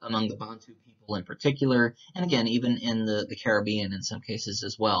 among the Bantu people in particular, and again, even in the Caribbean in some cases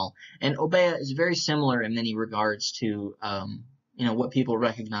as well. And obeah is very similar in many regards to what people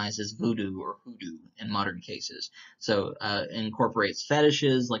recognize as voodoo or hoodoo in modern cases. So it incorporates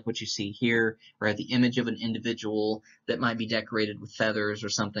fetishes like what you see here, right? The image of an individual that might be decorated with feathers or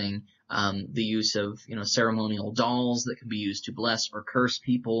something. The use of ceremonial dolls that can be used to bless or curse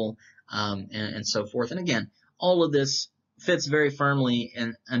people, and so forth. And again, all of this fits very firmly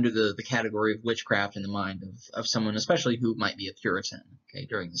under the category of witchcraft in the mind of someone, especially who might be a Puritan, okay,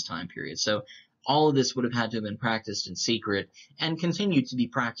 during this time period. So all of this would have had to have been practiced in secret and continued to be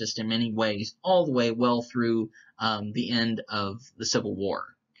practiced in many ways all the way well through the end of the Civil War.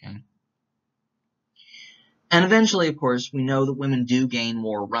 Okay. And eventually, of course, we know that women do gain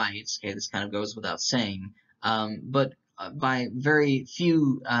more rights. Okay, this kind of goes without saying, but by very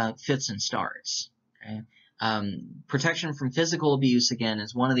few fits and starts. Okay. Protection from physical abuse, again,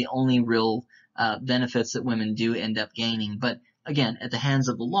 is one of the only real benefits that women do end up gaining. But again, at the hands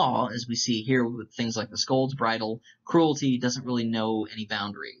of the law, as we see here with things like the scold's bridle, cruelty doesn't really know any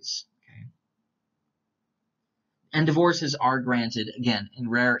boundaries. Okay. And divorces are granted, again, in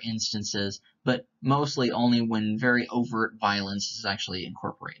rare instances, but mostly only when very overt violence is actually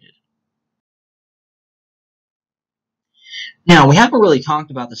incorporated. Now, we haven't really talked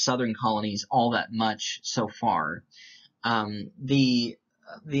about the southern colonies all that much so far.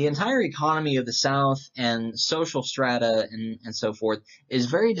 The entire economy of the South and social strata and so forth is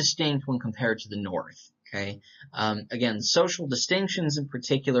very distinct when compared to the North. Okay, again, social distinctions in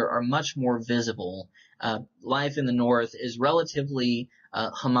particular are much more visible. Life in the North is relatively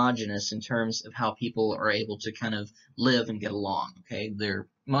homogenous in terms of how people are able to kind of live and get along. Okay,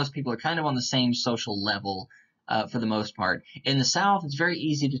 most people are kind of on the same social level. for the most part. In the South, it's very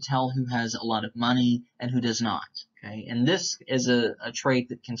easy to tell who has a lot of money and who does not. Okay, and this is a trait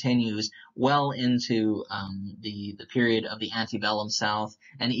that continues well into the period of the antebellum South,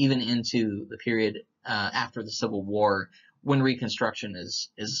 and even into the period after the Civil War, when Reconstruction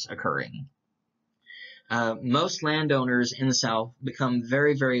is occurring. Most landowners in the South become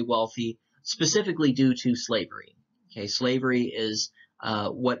very, very wealthy, specifically due to slavery. Okay, slavery is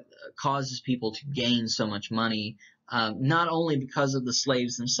what causes people to gain so much money, not only because of the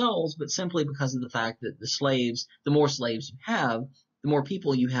slaves themselves, but simply because of the fact that the more slaves you have, the more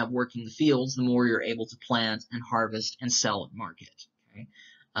people you have working the fields, the more you're able to plant and harvest and sell at market. Okay?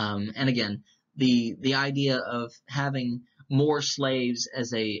 And again, the idea of having more slaves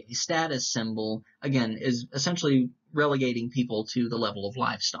as a status symbol, again, is essentially relegating people to the level of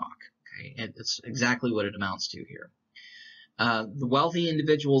livestock. Okay? It's exactly what it amounts to here. The wealthy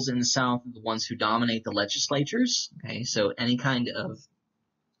individuals in the South are the ones who dominate the legislatures. Okay, so any kind of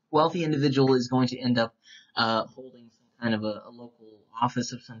wealthy individual is going to end up holding some kind of a local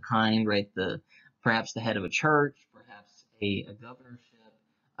office of some kind, right? Perhaps the head of a church, perhaps a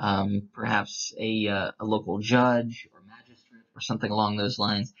governorship, perhaps a local judge or magistrate or something along those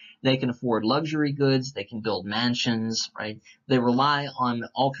lines. They can afford luxury goods. They can build mansions, right? They rely on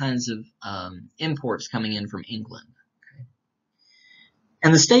all kinds of imports coming in from England.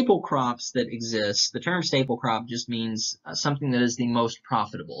 And the staple crops that exist, the term staple crop just means something that is the most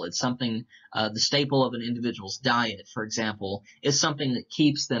profitable. It's something, the staple of an individual's diet, for example, is something that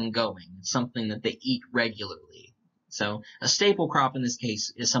keeps them going. It's something that they eat regularly. So a staple crop in this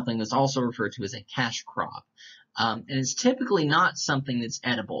case is something that's also referred to as a cash crop. And it's typically not something that's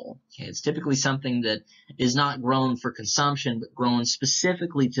edible. Okay? It's typically something that is not grown for consumption, but grown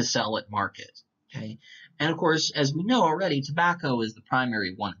specifically to sell at market. Okay? And of course, as we know already, tobacco is the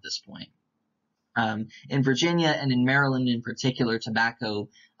primary one at this point. In Virginia and in Maryland in particular, tobacco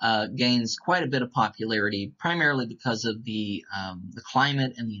gains quite a bit of popularity, primarily because of the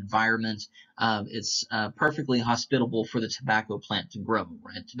climate and the environment. It's perfectly hospitable for the tobacco plant to grow,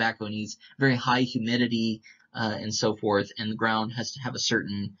 right? Tobacco needs very high humidity and so forth, and the ground has to have a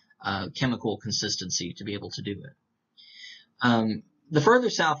certain chemical consistency to be able to do it. The further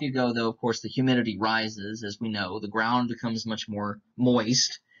south you go, though, of course, the humidity rises. As we know, the ground becomes much more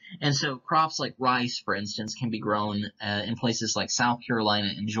moist. And so crops like rice, for instance, can be grown in places like South Carolina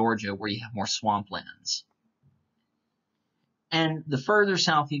and Georgia, where you have more swamplands. And the further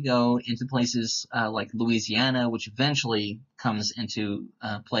south you go into places like Louisiana, which eventually comes into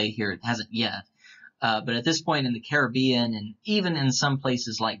play here, it hasn't yet. But at this point in the Caribbean and even in some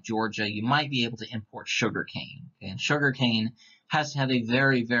places like Georgia, you might be able to import sugarcane. Okay? And sugarcane has to have a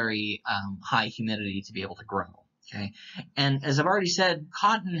very, very high humidity to be able to grow. Okay, and as I've already said,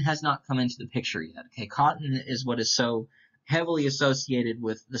 cotton has not come into the picture yet. Okay, cotton is what is so heavily associated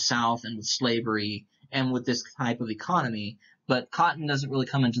with the South and with slavery and with this type of economy, but cotton doesn't really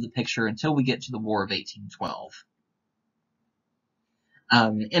come into the picture until we get to the War of 1812.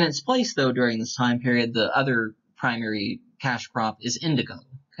 In its place, though, during this time period, the other primary cash crop is indigo.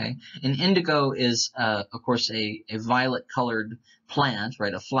 Okay, and indigo is, of course, a violet-colored plant,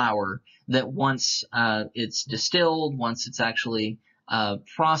 right, a flower that once it's distilled, once it's actually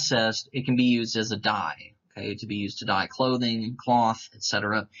processed, it can be used as a dye. Okay, to be used to dye clothing, cloth,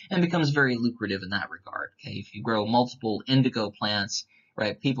 etc., and becomes very lucrative in that regard. Okay, if you grow multiple indigo plants,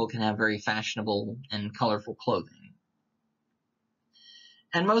 right, people can have very fashionable and colorful clothing.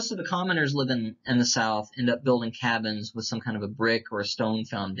 And most of the commoners living in the South end up building cabins with some kind of a brick or a stone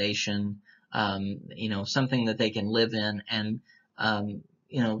foundation, something that they can live in. And,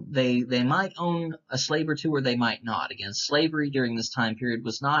 they might own a slave or two or they might not. Again, slavery during this time period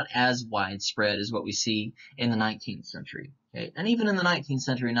was not as widespread as what we see in the 19th century. Okay? And even in the 19th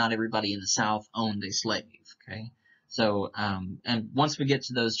century, not everybody in the South owned a slave. Okay? So, and once we get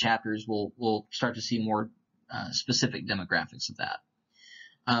to those chapters, we'll start to see more specific demographics of that.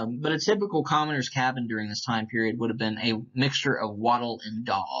 But a typical commoner's cabin during this time period would have been a mixture of wattle and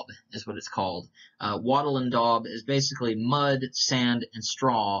daub, is what it's called. Wattle and daub is basically mud, sand, and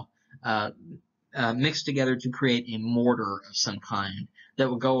straw mixed together to create a mortar of some kind that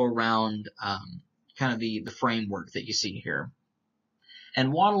will go around kind of the framework that you see here.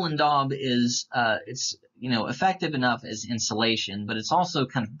 And wattle and daub is it's effective enough as insulation, but it's also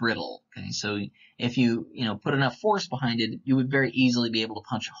kind of brittle. Okay, so if you put enough force behind it, you would very easily be able to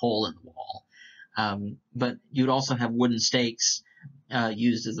punch a hole in the wall. But you'd also have wooden stakes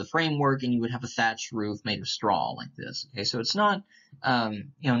used as a framework, and you would have a thatched roof made of straw like this. Okay, so it's not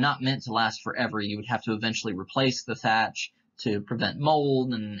not meant to last forever. You would have to eventually replace the thatch to prevent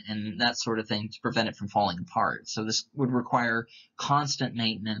mold and that sort of thing, to prevent it from falling apart. So this would require constant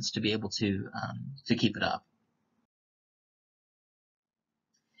maintenance to be able to keep it up.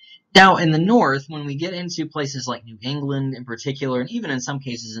 Now, in the North, when we get into places like New England in particular, and even in some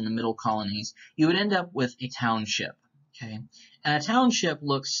cases in the middle colonies, you would end up with a township. Okay, and a township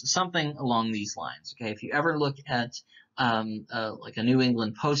looks something along these lines. Okay, if you ever look at like a New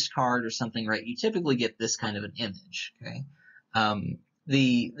England postcard or something, right, you typically get this kind of an image. Okay,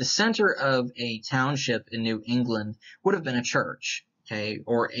 the center of a township in New England would have been a church. Okay,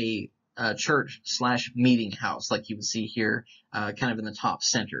 or a church/meeting house, like you would see here, kind of in the top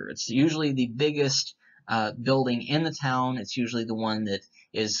center. It's usually the biggest building in the town. It's usually the one that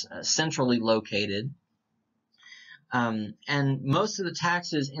is centrally located. And most of the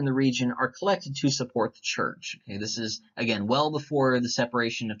taxes in the region are collected to support the church. Okay, this is, again, well before the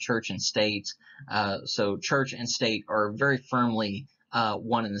separation of church and state. So church and state are very firmly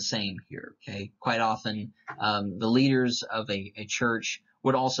one and the same here. Okay, quite often the leaders of a church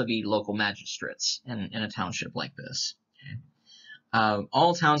would also be local magistrates in a township like this. Okay.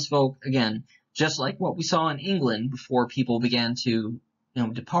 All townsfolk, again, just like what we saw in England before people began to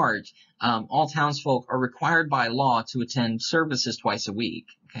depart, all townsfolk are required by law to attend services twice a week.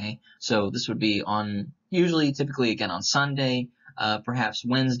 Okay, so this would be on, typically again on Sunday, perhaps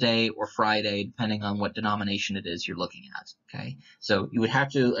Wednesday or Friday, depending on what denomination it is you're looking at. Okay, so you would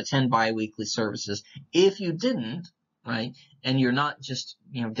have to attend bi-weekly services. If you didn't, right, and you're not just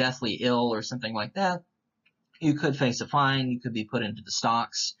deathly ill or something like that, you could face a fine. You could be put into the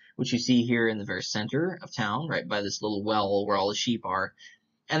stocks, which you see here in the very center of town, right by this little well where all the sheep are.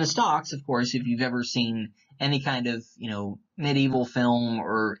 And the stocks, of course, if you've ever seen any kind of medieval film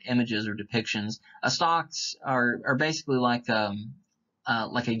or images or depictions, stocks are basically like a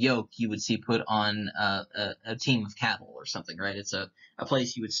yoke you would see put on a team of cattle or something, right? It's a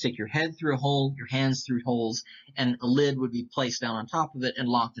place you would stick your head through a hole, your hands through holes, and a lid would be placed down on top of it and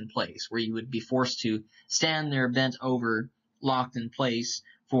locked in place, where you would be forced to stand there bent over, locked in place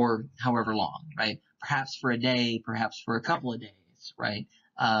for however long, right? Perhaps for a day, perhaps for a couple of days, right?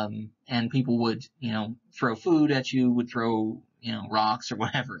 And people would, throw food at you, would throw, rocks or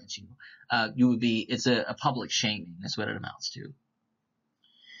whatever at you. It's a public shaming, is what it amounts to.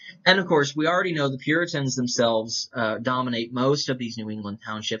 And of course, we already know the Puritans themselves dominate most of these New England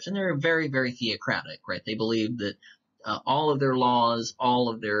townships, and they're very, very theocratic, right? They believe that all of their laws, all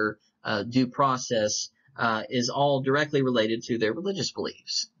of their due process is all directly related to their religious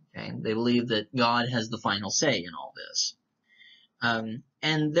beliefs. Okay? They believe that God has the final say in all this.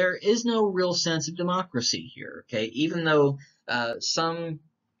 And there is no real sense of democracy here. Okay, even though some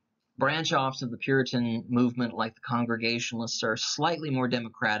branch offs of the Puritan movement, like the Congregationalists, are slightly more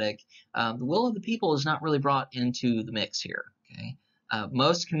democratic, the will of the people is not really brought into the mix here. Okay,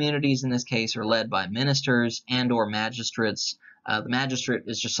 most communities in this case are led by ministers and/or magistrates. The magistrate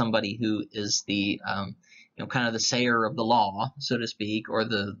is just somebody who is the kind of the sayer of the law, so to speak, or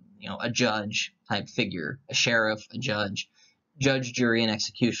the a judge type figure, a sheriff, a judge. Judge, jury, and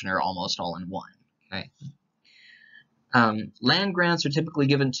executioner almost all in one. Okay. Land grants are typically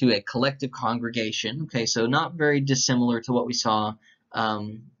given to a collective congregation. Okay, so not very dissimilar to what we saw,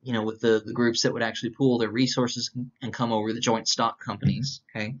 with the groups that would actually pool their resources and come over, the joint stock companies.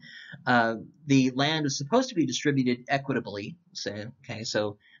 Okay, the land is supposed to be distributed equitably.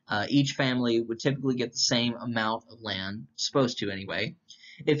 So each family would typically get the same amount of land, supposed to anyway.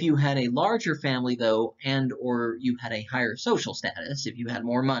 If you had a larger family, though, and or you had a higher social status, if you had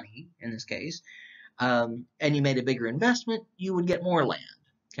more money in this case, and you made a bigger investment, you would get more land.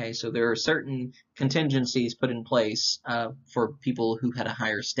 Okay, so there are certain contingencies put in place for people who had a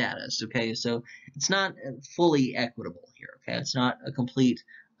higher status. Okay, so it's not fully equitable here. Okay, it's not a complete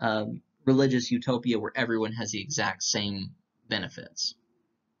religious utopia where everyone has the exact same benefits.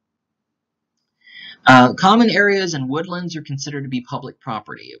 Common areas and woodlands are considered to be public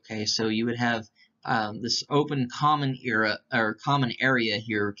property. Okay, so you would have this open common area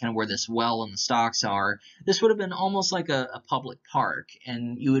here, kind of where this well and the stocks are. This would have been almost like a public park,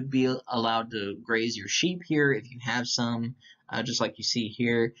 and you would be allowed to graze your sheep here if you have some, just like you see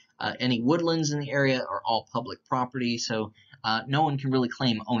here. Any woodlands in the area are all public property, so no one can really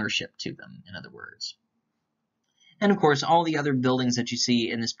claim ownership to them, in other words. And of course, all the other buildings that you see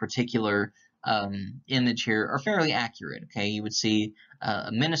in this particular image here are fairly accurate. Okay, you would see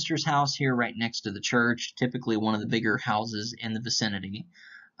a minister's house here right next to the church, typically one of the bigger houses in the vicinity.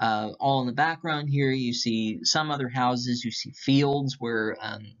 All in the background here, you see some other houses. You see fields where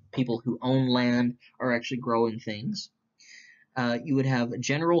people who own land are actually growing things. You would have a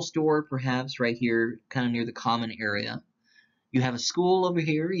general store, perhaps, right here, kind of near the common area. You have a school over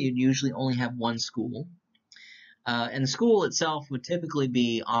here. You'd usually only have one school. And the school itself would typically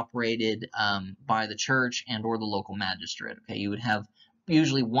be operated by the church and or the local magistrate. Okay, you would have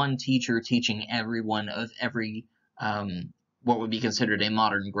usually one teacher teaching everyone of every what would be considered a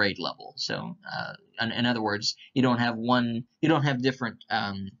modern grade level. So, in other words, you don't have different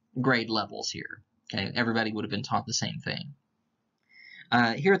grade levels here. Okay, everybody would have been taught the same thing.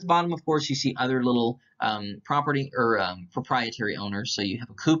 Here at the bottom, of course, you see other little property or proprietary owners. So you have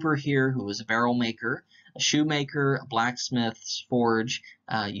a cooper here who is a barrel maker, a shoemaker, a blacksmith's forge.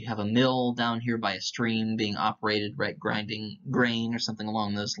 You have a mill down here by a stream being operated, right, grinding grain or something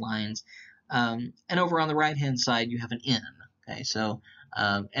along those lines. And over on the right-hand side, you have an inn. Okay, so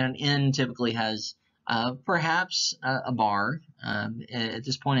and an inn typically has perhaps a bar. At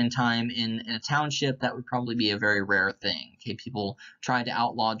this point in time, in a township, that would probably be a very rare thing. Okay, people tried to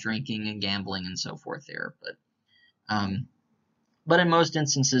outlaw drinking and gambling and so forth there, but in most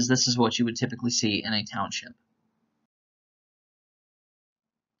instances, this is what you would typically see in a township.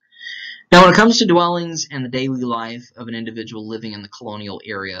 Now, when it comes to dwellings and the daily life of an individual living in the colonial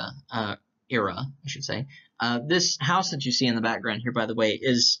era, I should say, this house that you see in the background here, by the way,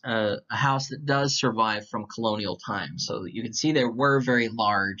 is a house that does survive from colonial times. So you can see they were very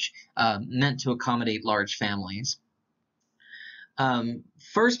large, meant to accommodate large families.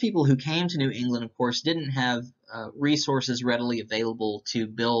 First people who came to New England, of course, didn't have resources readily available to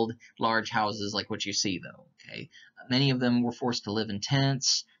build large houses like what you see, though. Okay, many of them were forced to live in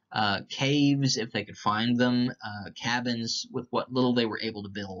tents, caves if they could find them, cabins with what little they were able to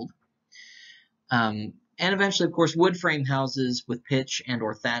build. And eventually, of course, wood frame houses with pitch and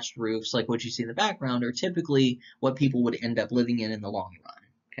or thatched roofs, like what you see in the background, are typically what people would end up living in the long run.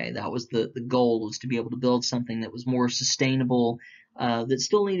 Okay, that was the goal, was to be able to build something that was more sustainable, that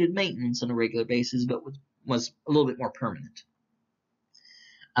still needed maintenance on a regular basis, but was a little bit more permanent.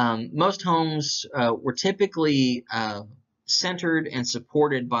 Most homes were typically centered and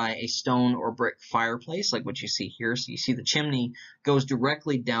supported by a stone or brick fireplace, like what you see here. So you see the chimney goes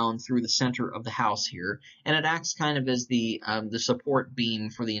directly down through the center of the house here, and it acts kind of as the support beam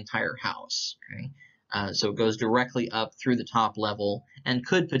for the entire house. Okay, so it goes directly up through the top level and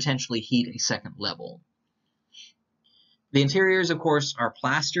could potentially heat a second level. The interiors, of course, are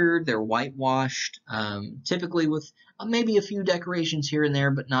plastered. They're whitewashed, typically with maybe a few decorations here and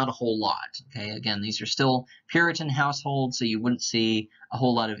there, but not a whole lot. Okay, again, these are still Puritan households, so you wouldn't see a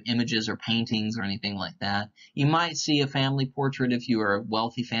whole lot of images or paintings or anything like that. You might see a family portrait if you are a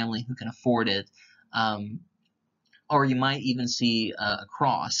wealthy family who can afford it, or you might even see a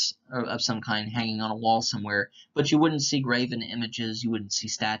cross of some kind hanging on a wall somewhere, but you wouldn't see graven images, you wouldn't see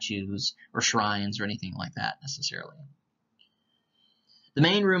statues or shrines or anything like that necessarily. The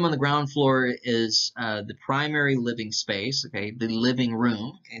main room on the ground floor is the primary living space, okay, the living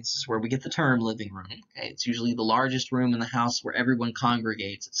room. Okay, this is where we get the term living room. Okay, it's usually the largest room in the house where everyone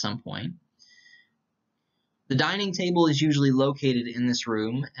congregates at some point. The dining table is usually located in this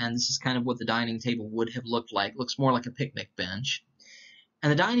room, and this is kind of what the dining table would have looked like. It looks more like a picnic bench. And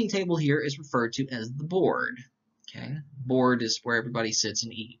the dining table here is referred to as the board. Okay, board is where everybody sits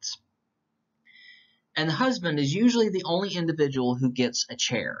and eats. And the husband is usually the only individual who gets a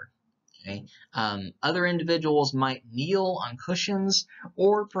chair. Okay? Other individuals might kneel on cushions,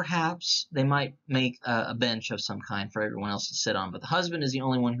 or perhaps they might make a bench of some kind for everyone else to sit on, but the husband is the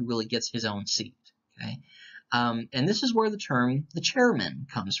only one who really gets his own seat. Okay? And this is where the term the chairman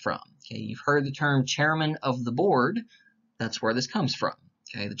comes from. Okay? You've heard the term chairman of the board. That's where this comes from.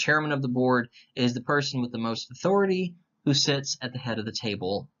 Okay? The chairman of the board is the person with the most authority who sits at the head of the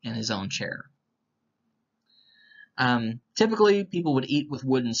table in his own chair. Typically, people would eat with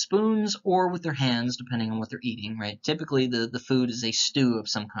wooden spoons or with their hands, depending on what they're eating, right? Typically, the food is a stew of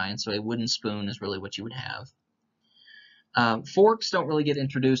some kind, so a wooden spoon is really what you would have. Forks don't really get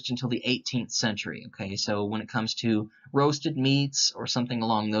introduced until the 18th century, okay? So when it comes to roasted meats or something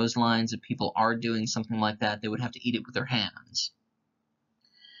along those lines, if people are doing something like that, they would have to eat it with their hands.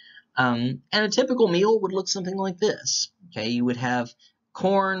 And a typical meal would look something like this, okay? You would have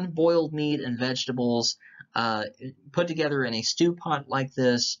corn, boiled meat, and vegetables put together in a stew pot like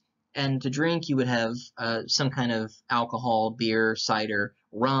this, and to drink you would have some kind of alcohol, beer, cider,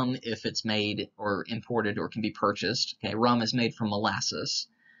 rum if it's made or imported or can be purchased. Okay, rum is made from molasses,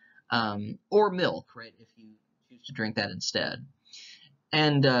 or milk, right, if you choose to drink that instead.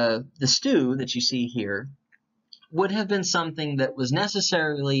 And the stew that you see here would have been something that was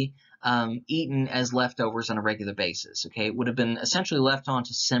necessarily eaten as leftovers on a regular basis. Okay, it would have been essentially left on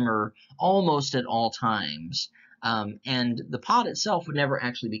to simmer almost at all times. And the pot itself would never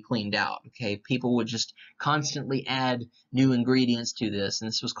actually be cleaned out. Okay, people would just constantly add new ingredients to this, and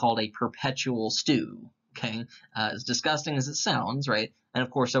this was called a perpetual stew. Okay, as disgusting as it sounds, right? And of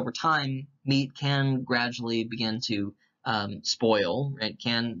course, over time, meat can gradually begin to spoil. It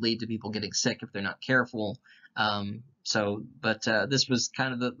can lead to people getting sick if they're not careful. But this was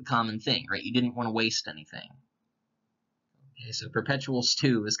kind of the common thing, right? You didn't want to waste anything. Okay, so perpetual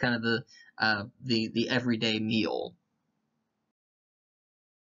stew is kind of the everyday meal.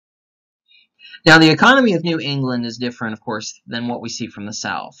 Now, the economy of New England is different, of course, than what we see from the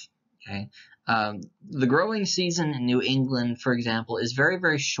South. Okay, the growing season in New England, for example, is very,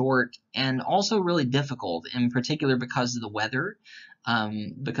 very short and also really difficult, in particular because of the weather,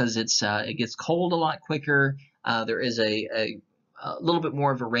 because it gets cold a lot quicker. There is a little bit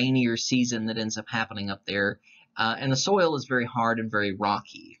more of a rainier season that ends up happening up there. And the soil is very hard and very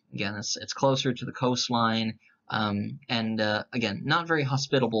rocky. Again, it's closer to the coastline, and again, not very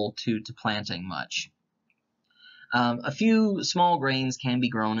hospitable to planting much. A few small grains can be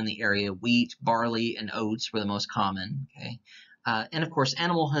grown in the area. Wheat, barley, and oats were the most common. Okay, and of course,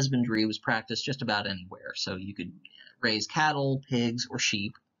 animal husbandry was practiced just about anywhere. So you could raise cattle, pigs, or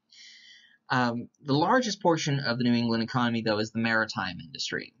sheep. The largest portion of the New England economy, though, is the maritime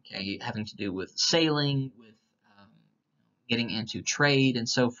industry, okay, having to do with sailing, with getting into trade and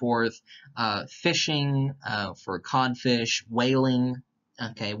so forth, fishing for codfish, whaling.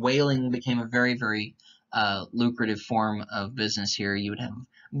 Okay, whaling became a very, very lucrative form of business here. You would have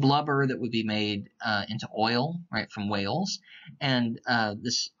blubber that would be made into oil, right, from whales, and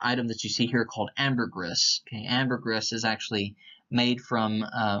this item that you see here called ambergris. Okay, ambergris is actually made from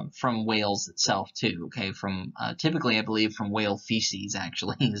whales itself too. Okay, from typically I believe from whale feces.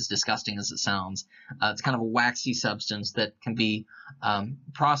 Actually, as disgusting as it sounds, it's kind of a waxy substance that can be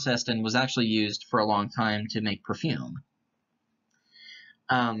processed and was actually used for a long time to make perfume.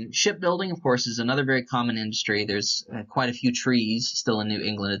 Shipbuilding, of course, is another very common industry. There's quite a few trees still in New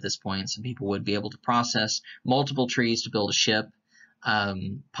England at this point, so people would be able to process multiple trees to build a ship.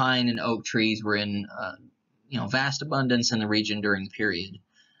 Pine and oak trees were in vast abundance in the region during the period.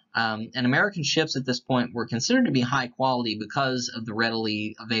 And American ships at this point were considered to be high quality because of the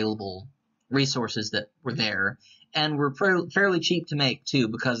readily available resources that were there, and were fairly cheap to make too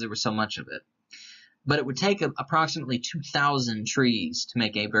because there was so much of it. But it would take approximately 2,000 trees to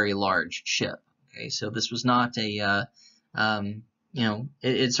make a very large ship. Okay, so this was not a,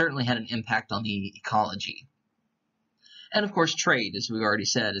 it certainly had an impact on the ecology. And of course, trade, as we've already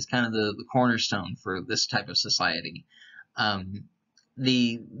said, is kind of the cornerstone for this type of society.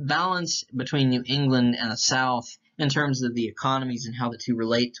 The balance between New England and the South in terms of the economies and how the two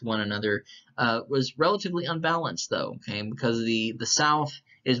relate to one another was relatively unbalanced, though, okay, because the South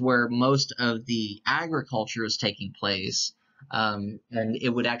is where most of the agriculture is taking place, and it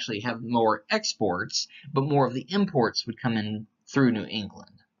would actually have more exports, but more of the imports would come in through New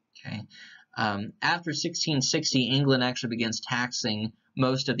England. Okay. After 1660, England actually begins taxing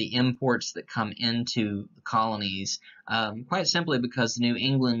most of the imports that come into the colonies, quite simply because the New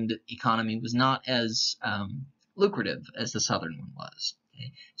England economy was not as lucrative as the southern one was.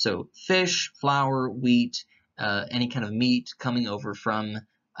 Okay? So fish, flour, wheat, any kind of meat coming over from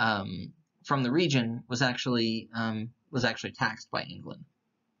the region was actually taxed by England.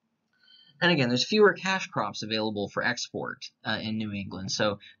 And again, there's fewer cash crops available for export in New England.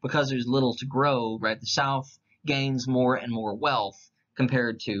 So because there's little to grow, right, the South gains more and more wealth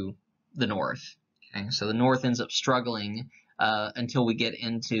compared to the North. Okay, so the North ends up struggling until we get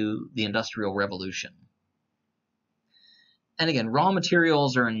into the Industrial Revolution. And again, raw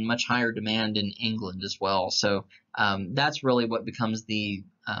materials are in much higher demand in England as well. So that's really what becomes the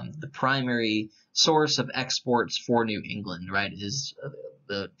primary source of exports for New England, right, is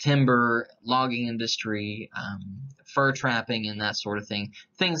the timber, logging industry, fur trapping, and that sort of thing,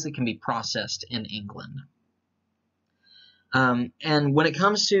 things that can be processed in England. And when it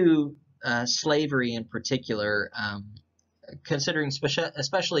comes to slavery in particular, considering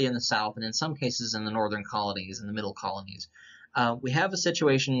especially in the South and in some cases in the northern colonies and the middle colonies, we have a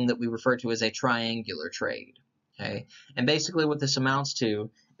situation that we refer to as a triangular trade. Okay, and basically what this amounts to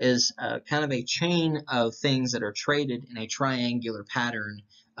is kind of a chain of things that are traded in a triangular pattern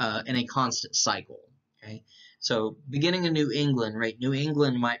in a constant cycle. Okay, so beginning in New England, right? New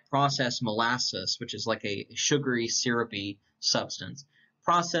England might process molasses, which is like a sugary, syrupy substance.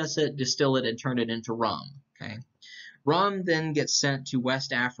 Process it, distill it, and turn it into rum. Okay, rum then gets sent to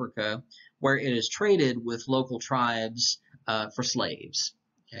West Africa, where it is traded with local tribes for slaves.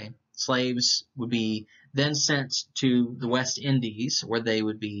 Okay, slaves would be then sent to the West Indies, where they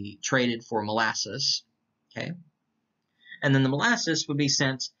would be traded for molasses. Okay, And then the molasses would be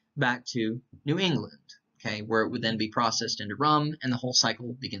sent back to New England, okay, where it would then be processed into rum, and the whole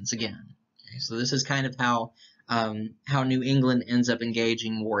cycle begins again. Okay, so this is kind of how New England ends up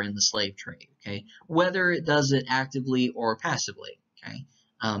engaging more in the slave trade, okay, whether it does it actively or passively, okay,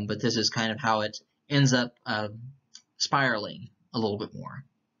 but this is kind of how it ends up spiraling a little bit more.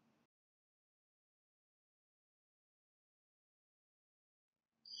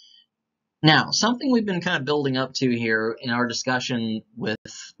 Now, something we've been kind of building up to here in our discussion with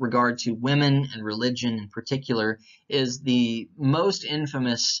regard to women and religion in particular is the most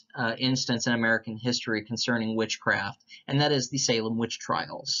infamous instance in American history concerning witchcraft, and that is the Salem Witch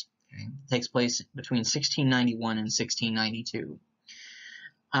Trials. Okay? It takes place between 1691 and 1692.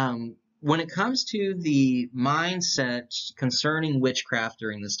 When it comes to the mindset concerning witchcraft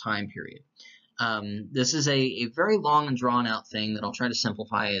during this time period, this is a very long and drawn out thing that I'll try to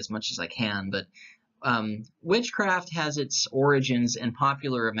simplify as much as I can, but witchcraft has its origins in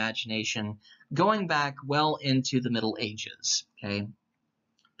popular imagination going back well into the Middle Ages. Okay,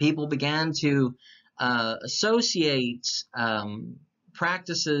 people began to associate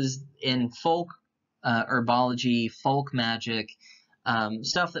practices in folk herbology, folk magic,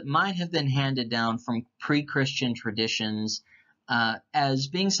 stuff that might have been handed down from pre-Christian traditions as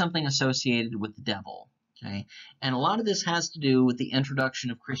being something associated with the devil. Okay, and a lot of this has to do with the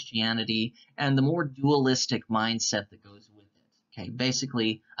introduction of Christianity and the more dualistic mindset that goes with it. Okay,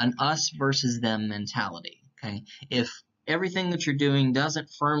 basically an us versus them mentality. Okay, if everything that you're doing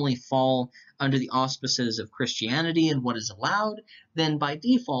doesn't firmly fall under the auspices of Christianity and what is allowed, then by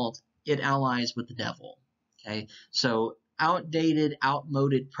default it allies with the devil. Okay, so outdated,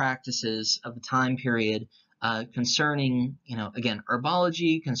 outmoded practices of the time period concerning, again,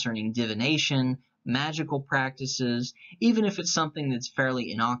 herbology, concerning divination, magical practices, even if it's something that's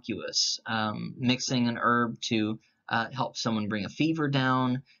fairly innocuous, mixing an herb to help someone bring a fever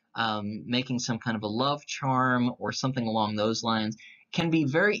down, making some kind of a love charm or something along those lines, can be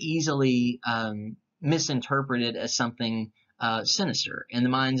very easily misinterpreted as something sinister in the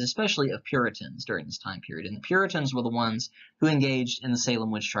minds, especially of Puritans during this time period. And the Puritans were the ones who engaged in the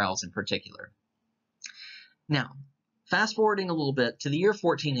Salem Witch Trials in particular. Now, fast forwarding a little bit to the year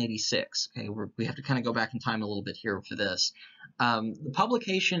 1486, okay, we have to kind of go back in time a little bit here for this. The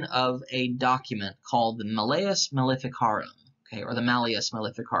publication of a document called the Malleus Maleficarum, okay, or the Malleus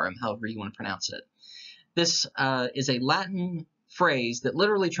Maleficarum, however you want to pronounce it. This is a Latin phrase that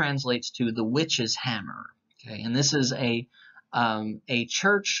literally translates to the witch's hammer, okay, and this is a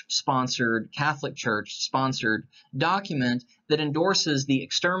church-sponsored, Catholic Church-sponsored document that endorses the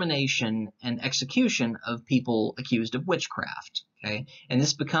extermination and execution of people accused of witchcraft. Okay, and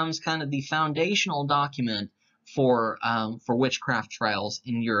this becomes kind of the foundational document for witchcraft trials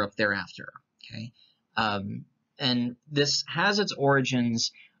in Europe thereafter. Okay, and this has its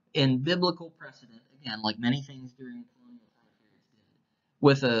origins in biblical precedent, again, like many things during colonial time periods did,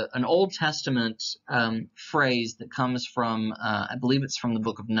 with an Old Testament phrase that comes from, I believe it's from the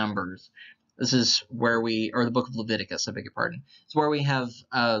book of Numbers. This is where or the book of Leviticus, I beg your pardon. It's where we have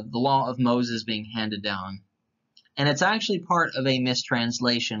the law of Moses being handed down. And it's actually part of a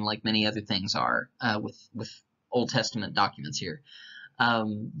mistranslation, like many other things are with Old Testament documents here.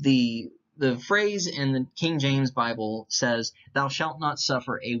 The phrase in the King James Bible says, "Thou shalt not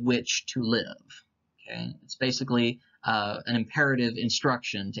suffer a witch to live." Okay, it's basically an imperative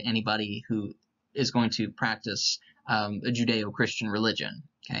instruction to anybody who is going to practice a Judeo-Christian religion.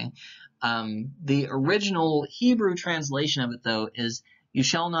 Okay, the original Hebrew translation of it, though, is, "You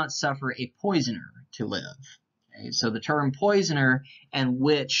shall not suffer a poisoner to live." Okay, so the term poisoner and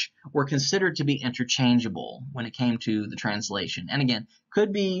witch were considered to be interchangeable when it came to the translation, and again,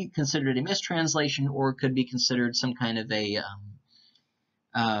 could be considered a mistranslation or could be considered some kind of a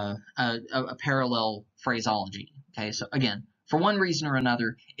parallel phraseology. Okay, so again, for one reason or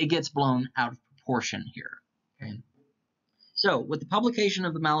another, it gets blown out of proportion here. Okay, so with the publication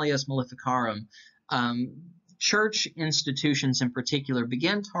of the Malleus Maleficarum, church institutions in particular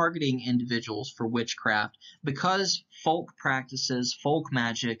began targeting individuals for witchcraft because folk practices, folk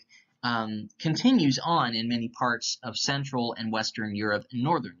magic, continues on in many parts of Central and Western Europe and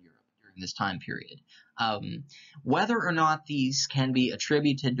Northern Europe during this time period. Whether or not these can be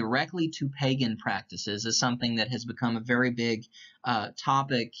attributed directly to pagan practices is something that has become a very big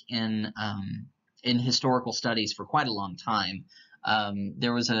topic in historical studies for quite a long time.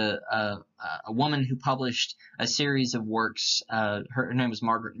 There was a woman who published a series of works, her name was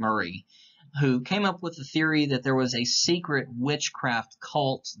Margaret Murray, who came up with the theory that there was a secret witchcraft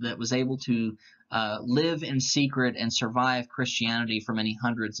cult that was able to live in secret and survive Christianity for many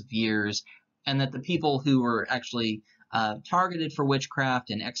hundreds of years, and that the people who were actually targeted for witchcraft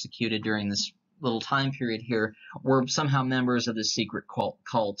and executed during this little time period here were somehow members of this secret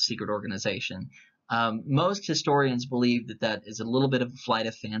cult, secret organization. Most historians believe that that is a little bit of a flight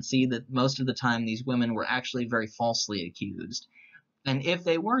of fancy, that most of the time these women were actually very falsely accused. And if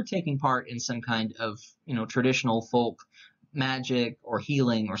they were taking part in some kind of, traditional folk magic or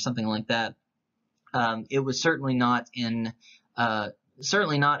healing or something like that, it was certainly not in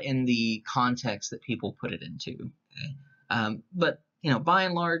the context that people put it into. Okay? But by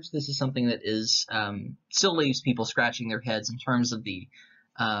and large, this is something that is still leaves people scratching their heads in terms of the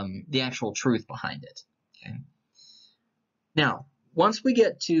actual truth behind it. Okay. Now, once we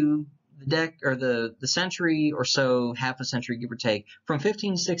get to the century or so, half a century give or take, from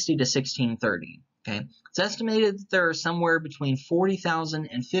 1560 to 1630. Okay, it's estimated that there are somewhere between 40,000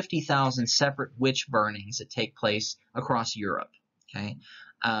 and 50,000 separate witch burnings that take place across Europe. Okay,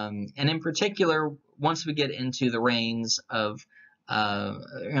 and in particular, once we get into the reigns of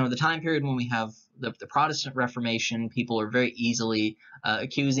the time period when we have the Protestant Reformation, people are very easily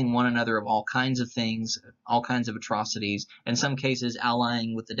accusing one another of all kinds of things, all kinds of atrocities, in some cases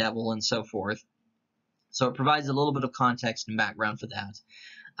allying with the devil and so forth. So it provides a little bit of context and background for that.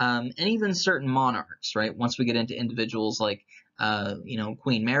 And even certain monarchs, right? Once we get into individuals like,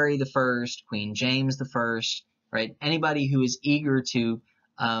 Queen Mary I, Queen James I, right? Anybody who is eager to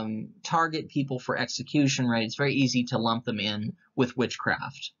target people for execution, right? It's very easy to lump them in with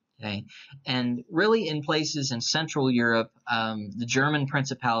witchcraft. Okay, and really in places in Central Europe, the German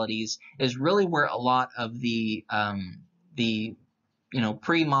principalities is really where a lot of the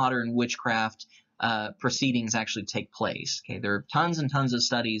pre-modern witchcraft proceedings actually take place. Okay, there are tons and tons of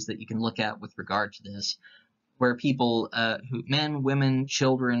studies that you can look at with regard to this, where people, men, women,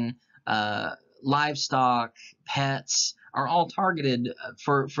 children, livestock, pets, are all targeted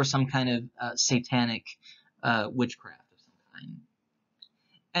for some kind of satanic witchcraft of some kind.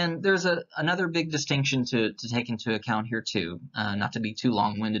 And there's another big distinction to take into account here too, not to be too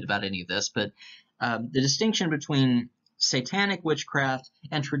long-winded about any of this, but the distinction between satanic witchcraft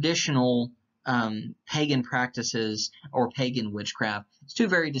and traditional pagan practices or pagan witchcraft is two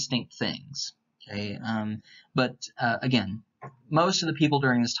very distinct things. Okay, but again, most of the people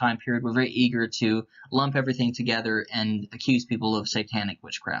during this time period were very eager to lump everything together and accuse people of satanic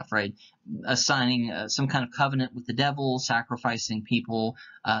witchcraft, right? Assigning some kind of covenant with the devil, sacrificing people,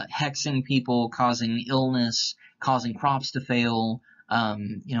 hexing people, causing illness, causing crops to fail,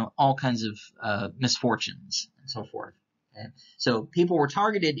 all kinds of misfortunes and so forth. Okay? So people were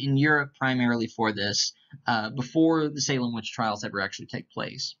targeted in Europe primarily for this before the Salem Witch Trials ever actually take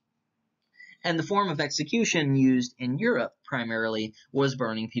place. And the form of execution used in Europe primarily was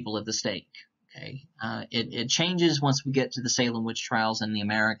burning people at the stake. Okay, it changes once we get to the Salem Witch Trials in the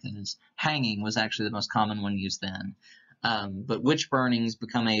Americas. Hanging was actually the most common one used then. But witch burnings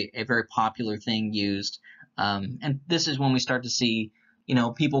become a very popular thing used. And this is when we start to see,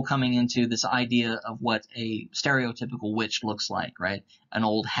 people coming into this idea of what a stereotypical witch looks like, right? An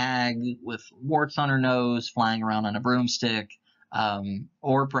old hag with warts on her nose, flying around on a broomstick,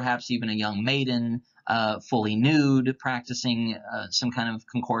 or perhaps even a young maiden, fully nude, practicing some kind of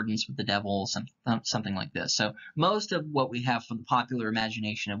concordance with the devil, something like this. So most of what we have from the popular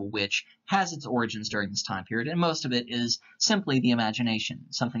imagination of a witch has its origins during this time period, and most of it is simply the imagination,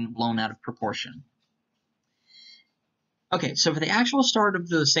 something blown out of proportion. Okay, so for the actual start of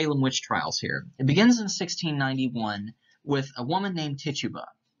the Salem Witch Trials here, it begins in 1691 with a woman named Tituba.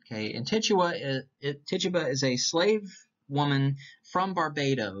 Okay, and Tituba is a slave woman from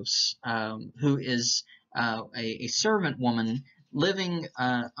Barbados who is a servant woman living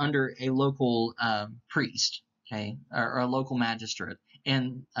under a local priest, okay, or a local magistrate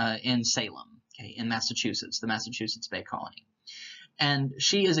in Salem, okay, in Massachusetts, the Massachusetts Bay Colony. And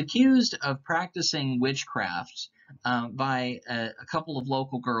she is accused of practicing witchcraft by a couple of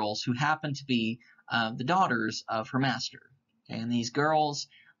local girls who happen to be the daughters of her master. Okay, and these girls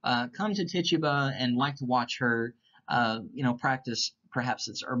come to Tituba and like to watch her practice. Perhaps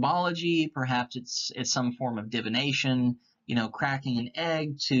it's herbology, perhaps it's some form of divination, cracking an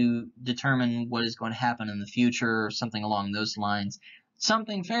egg to determine what is going to happen in the future, or something along those lines.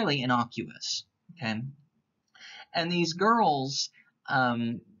 Something fairly innocuous, okay? And these girls,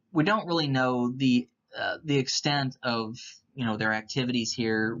 we don't really know the extent of, their activities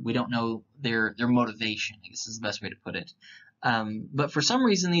here. We don't know their motivation, I guess is the best way to put it. But for some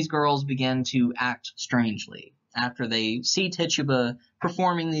reason, these girls begin to act strangely. After they see Tituba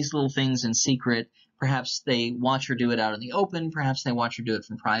performing these little things in secret, perhaps they watch her do it out in the open, perhaps they watch her do it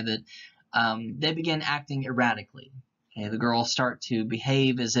from private, they begin acting erratically. Okay, the girls start to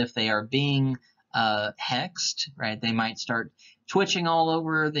behave as if they are being hexed, right? They might start twitching all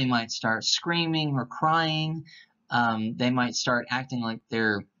over. They might start screaming or crying. They might start acting like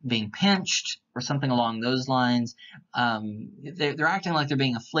they're being pinched or something along those lines. They're acting like they're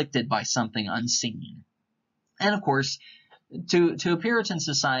being afflicted by something unseen. And of course, to a Puritan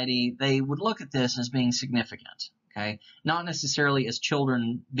society, they would look at this as being significant, okay? Not necessarily as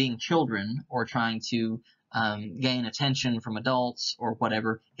children being children or trying to gain attention from adults or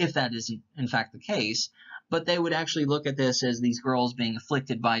whatever, if that isn't in fact the case, but they would actually look at this as these girls being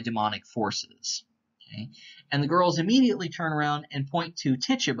afflicted by demonic forces, okay? And the girls immediately turn around and point to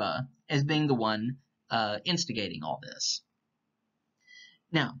Tituba as being the one instigating all this.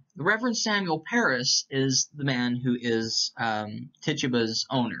 Now, the Reverend Samuel Parris is the man who is Tituba's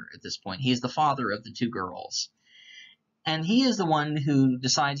owner at this point. He is the father of the two girls. And he is the one who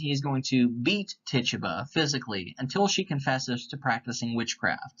decides he is going to beat Tituba physically until she confesses to practicing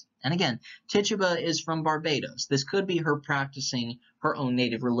witchcraft. And again, Tituba is from Barbados. This could be her practicing her own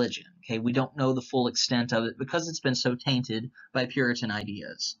native religion. Okay, we don't know the full extent of it because it's been so tainted by Puritan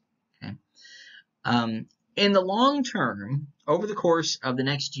ideas. Okay. In the long term, over the course of the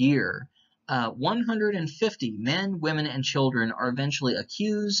next year, 150 men, women, and children are eventually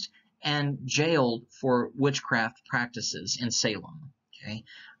accused and jailed for witchcraft practices in Salem. Okay,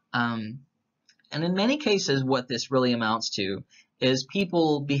 and in many cases, what this really amounts to is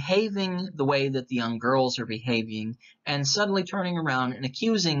people behaving the way that the young girls are behaving and suddenly turning around and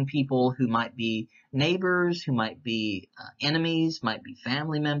accusing people who might be neighbors, who might be enemies, might be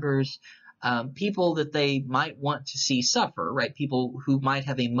family members, people that they might want to see suffer, right? People who might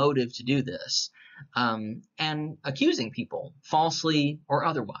have a motive to do this, and accusing people falsely or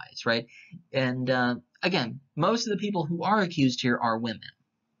otherwise, right? And again, most of the people who are accused here are women,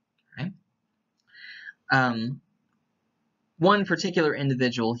 right? One particular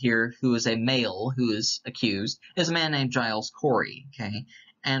individual here who is a male who is accused is a man named Giles Corey, okay?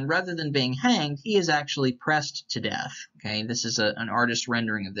 And rather than being hanged, he is actually pressed to death. Okay, this is an artist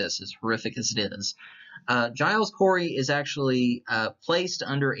rendering of this, as horrific as it is. Giles Corey is actually placed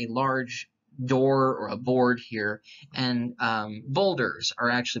under a large door or a board here, and boulders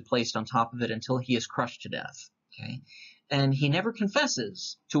are actually placed on top of it until he is crushed to death. Okay, and he never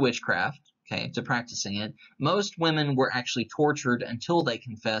confesses to witchcraft. Okay, to practicing it. Most women were actually tortured until they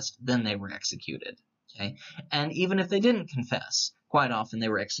confessed, then they were executed. Okay, and even if they didn't confess, quite often they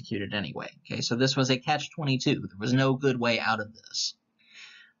were executed anyway. Okay, so this was a catch-22. There was no good way out of this.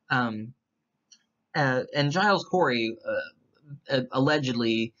 And Giles Corey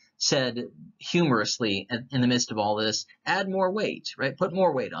allegedly said humorously in the midst of all this, add more weight, right? Put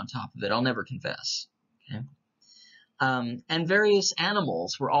more weight on top of it. I'll never confess. Okay. And various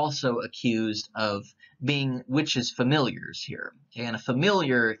animals were also accused of being witches' familiars here. Okay? And a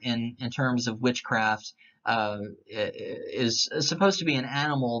familiar in terms of witchcraft is supposed to be an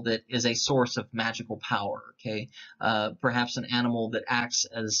animal that is a source of magical power. Okay, perhaps an animal that acts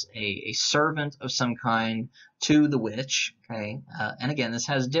as a servant of some kind to the witch. Okay, and again, this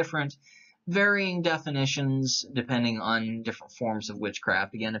has different varying definitions depending on different forms of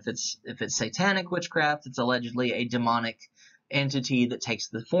witchcraft. Again, if it's satanic witchcraft, it's allegedly a demonic entity that takes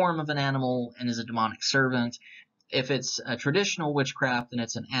the form of an animal and is a demonic servant. If it's a traditional witchcraft, then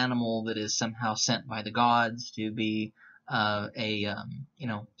it's an animal that is somehow sent by the gods to be some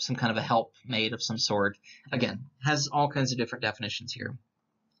kind of a helpmate of some sort. Again, has all kinds of different definitions here.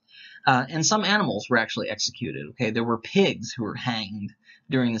 And some animals were actually executed. Okay, there were pigs who were hanged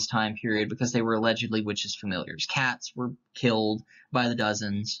during this time period because they were allegedly witches' familiars. Cats were killed by the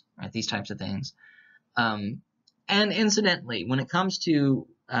dozens, right? These types of things. And incidentally, when it comes to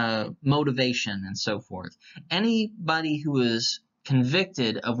motivation and so forth, anybody who was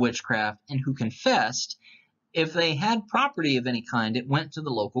convicted of witchcraft and who confessed, if they had property of any kind, it went to the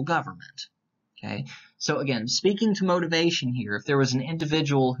local government. Okay, so again, speaking to motivation here, if there was an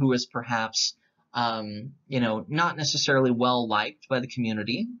individual who was perhaps not necessarily well liked by the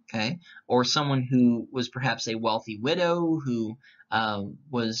community, okay, or someone who was perhaps a wealthy widow who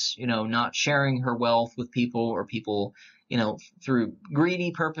was not sharing her wealth with people, or people through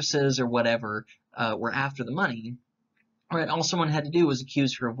greedy purposes or whatever were after the money, right, all someone had to do was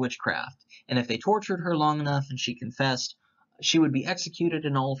accuse her of witchcraft. And if they tortured her long enough and she confessed, she would be executed,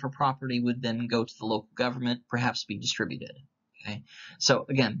 and all of her property would then go to the local government, perhaps be distributed. Okay, so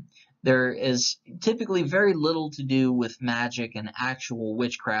again, there is typically very little to do with magic and actual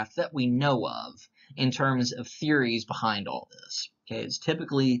witchcraft that we know of in terms of theories behind all this. Okay, it's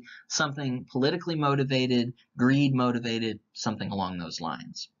typically something politically motivated, greed motivated, something along those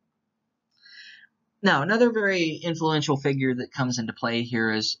lines. Now, another very influential figure that comes into play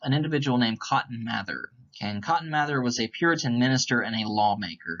here is an individual named Cotton Mather. Okay, and Cotton Mather was a Puritan minister and a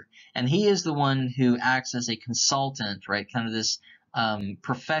lawmaker, and he is the one who acts as a consultant, right, kind of this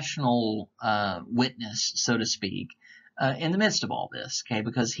professional witness, so to speak, in the midst of all this, okay,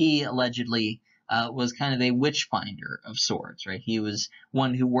 because he allegedly was kind of a witch finder of sorts, right? He was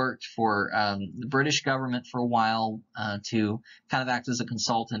one who worked for the British government for a while to kind of act as a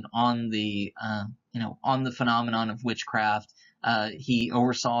consultant on the on the phenomenon of witchcraft. He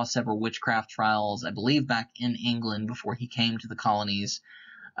oversaw several witchcraft trials, I believe, back in England before he came to the colonies.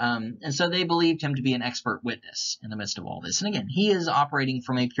 And so they believed him to be an expert witness in the midst of all this. And again, he is operating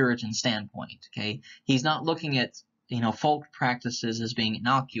from a Puritan standpoint. Okay, he's not looking at folk practices as being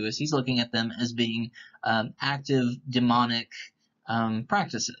innocuous. He's looking at them as being active demonic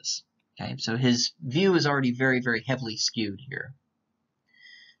practices. Okay, so his view is already very, very heavily skewed here.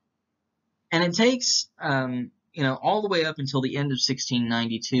 And it takes, all the way up until the end of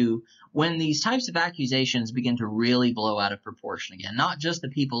 1692 when these types of accusations begin to really blow out of proportion again. Not just the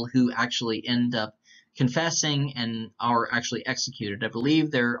people who actually end up confessing and are actually executed. I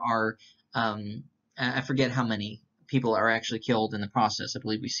believe there are, I forget how many people are actually killed in the process. I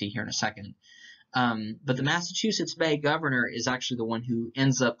believe we see here in a second. But the Massachusetts Bay governor is actually the one who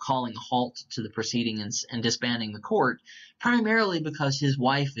ends up calling a halt to the proceeding and disbanding the court, primarily because his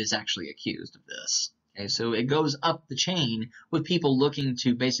wife is actually accused of this. Okay, so it goes up the chain with people looking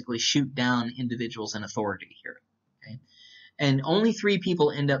to basically shoot down individuals in authority here. Okay? And only 3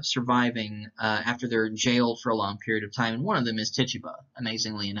 people end up surviving after they're jailed for a long period of time, and one of them is Tituba,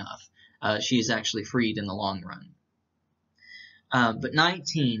 amazingly enough. She is actually freed in the long run. But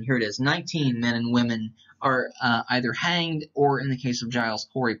 19 men and women are either hanged or, in the case of Giles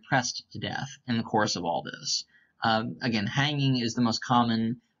Corey, pressed to death in the course of all this. Again, hanging is the most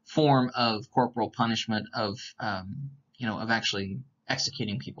common form of corporal punishment of actually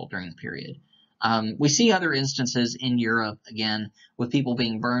executing people during the period. We see other instances in Europe, again, with people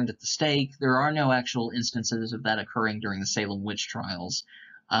being burned at the stake. There are no actual instances of that occurring during the Salem Witch Trials.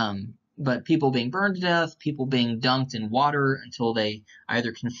 But people being burned to death, people being dunked in water until they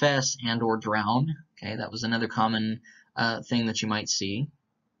either confess and or drown. Okay, that was another common thing that you might see.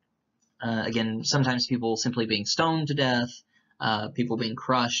 Again, sometimes people simply being stoned to death, people being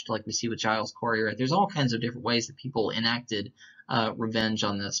crushed, like we see with Giles Corey. Right? There's all kinds of different ways that people enacted revenge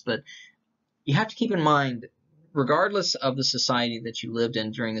on this. But you have to keep in mind, regardless of the society that you lived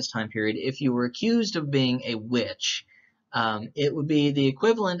in during this time period, if you were accused of being a witch, it would be the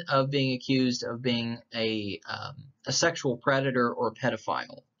equivalent of being accused of being a sexual predator or a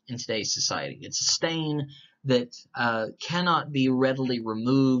pedophile in today's society. It's a stain that cannot be readily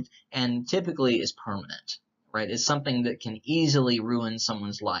removed and typically is permanent, right? It's something that can easily ruin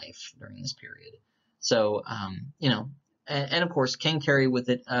someone's life during this period. So, and of course can carry with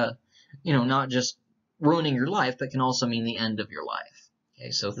it, not just ruining your life, but can also mean the end of your life.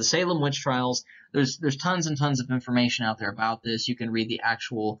 Okay, so the Salem Witch Trials, there's tons and tons of information out there about this. You can read the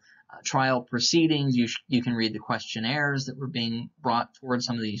actual trial proceedings. You can read the questionnaires that were being brought towards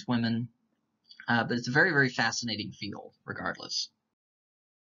some of these women. But it's a very, very fascinating field, regardless.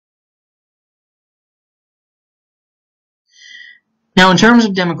 Now, in terms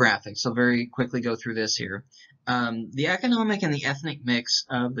of demographics, I'll very quickly go through this here. The economic and the ethnic mix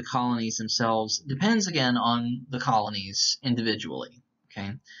of the colonies themselves depends, again, on the colonies individually.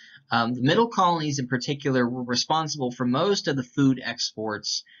 Okay, the middle colonies in particular were responsible for most of the food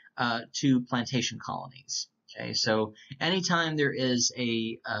exports to plantation colonies. Okay, so anytime there is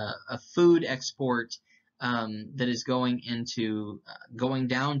a food export that is going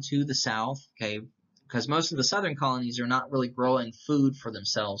down to the south, okay, because most of the southern colonies are not really growing food for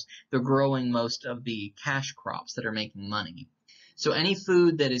themselves. They're growing most of the cash crops that are making money. So any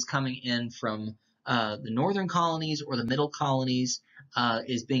food that is coming in from the northern colonies or the middle colonies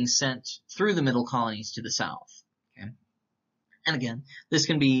is being sent through the middle colonies to the south. Okay? And again, this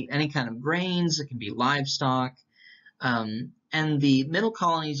can be any kind of grains, it can be livestock, and the middle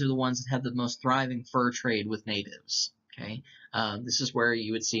colonies are the ones that have the most thriving fur trade with natives. Okay, this is where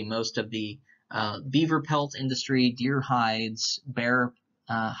you would see most of the beaver pelt industry, deer hides, bear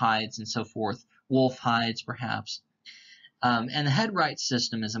hides, and so forth, wolf hides perhaps. And the headright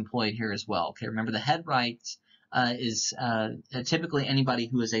system is employed here as well. Okay, remember the headright is typically anybody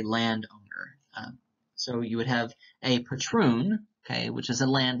who is a landowner. So you would have a patroon, okay, which is a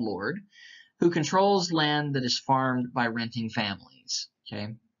landlord, who controls land that is farmed by renting families.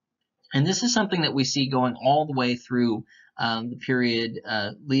 Okay, and this is something that we see going all the way through the period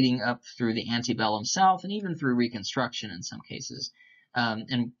leading up through the antebellum South and even through Reconstruction in some cases.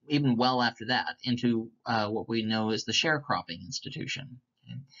 and even well after that, into what we know as the sharecropping institution.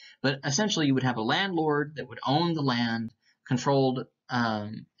 Okay? But essentially, you would have a landlord that would own the land, controlling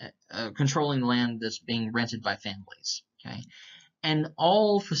the land that's being rented by families. Okay? And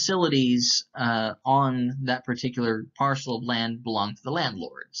all facilities on that particular parcel of land belong to the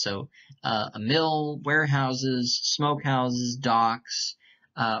landlord. So a mill, warehouses, smokehouses, docks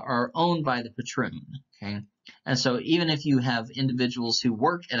are owned by the patroon. Okay, and so even if you have individuals who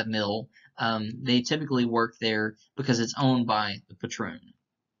work at a mill, they typically work there because it's owned by the patroon.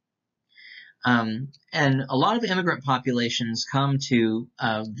 And a lot of immigrant populations come to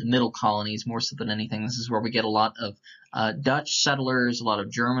the middle colonies more so than anything. This is where we get a lot of Dutch settlers, a lot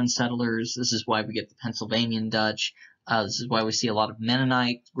of German settlers. This is why we get the Pennsylvanian Dutch. This is why we see a lot of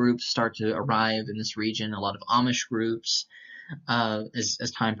Mennonite groups start to arrive in this region, a lot of Amish groups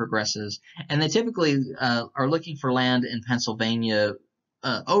as time progresses. And they typically are looking for land in Pennsylvania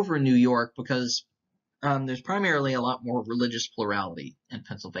over New York because there's primarily a lot more religious plurality in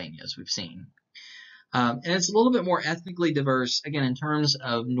Pennsylvania, as we've seen. And it's a little bit more ethnically diverse, again, in terms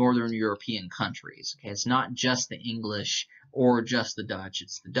of Northern European countries. Okay, it's not just the English or just the Dutch.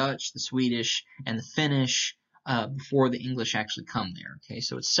 It's the Dutch, the Swedish, and the Finnish before the English actually come there. Okay,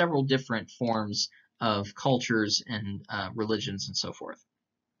 so it's several different forms of cultures and religions and so forth.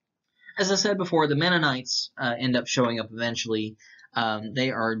 As I said before, the Mennonites end up showing up eventually.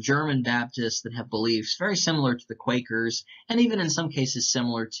 They are German Baptists that have beliefs very similar to the Quakers, and even in some cases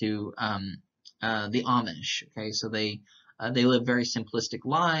similar to the Amish. Okay, so they live very simplistic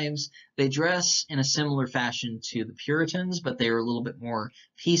lives. They dress in a similar fashion to the Puritans, but they are a little bit more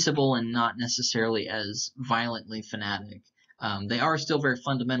peaceable and not necessarily as violently fanatic. They are still very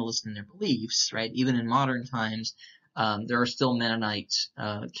fundamentalist in their beliefs, right? Even in modern times, there are still Mennonite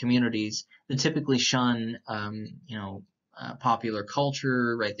communities that typically shun, popular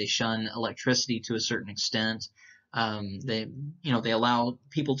culture, right? They shun electricity to a certain extent. They allow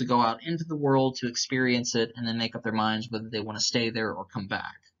people to go out into the world to experience it and then make up their minds whether they want to stay there or come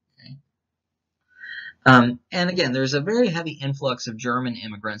back. Okay? And again, there's a very heavy influx of German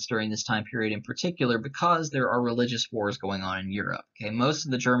immigrants during this time period in particular because there are religious wars going on in Europe. Okay? Most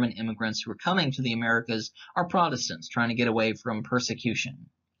of the German immigrants who are coming to the Americas are Protestants trying to get away from persecution.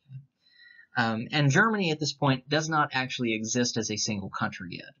 And Germany at this point does not actually exist as a single country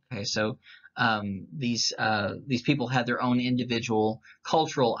yet. Okay, so these people had their own individual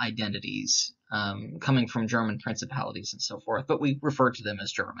cultural identities coming from German principalities and so forth, but we refer to them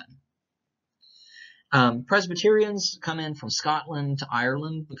as German. Presbyterians come in from Scotland to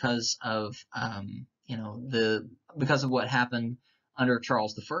Ireland because of what happened under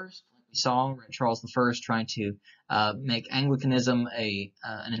Charles I. We saw Charles I trying to make Anglicanism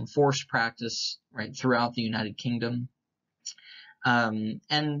an enforced practice right throughout the United Kingdom.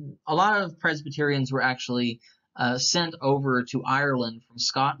 And a lot of Presbyterians were actually sent over to Ireland from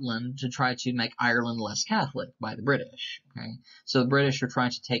Scotland to try to make Ireland less Catholic by the British. Okay? So the British are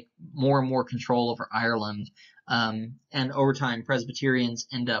trying to take more and more control over Ireland, and over time Presbyterians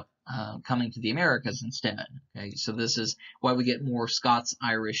end up coming to the Americas instead. Okay? So this is why we get more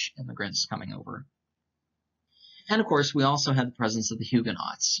Scots-Irish immigrants coming over. And of course, we also had the presence of the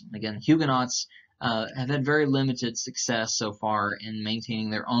Huguenots. Again, Huguenots have had very limited success so far in maintaining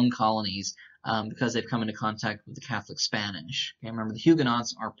their own colonies because they've come into contact with the Catholic Spanish. Okay, remember, the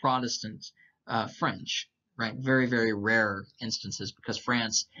Huguenots are Protestant French, right? Very, very rare instances because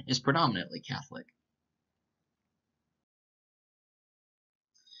France is predominantly Catholic.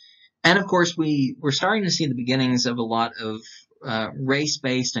 And of course, we're starting to see the beginnings of a lot of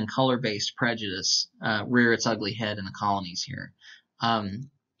race-based and color-based prejudice rear its ugly head in the colonies here.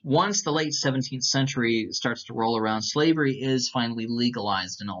 Once the late 17th century starts to roll around, slavery is finally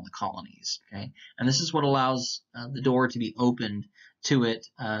legalized in all the colonies. Okay, and this is what allows the door to be opened to it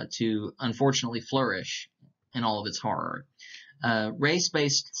to unfortunately flourish in all of its horror.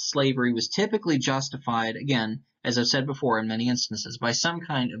 Race-based slavery was typically justified, again, as I've said before in many instances, by some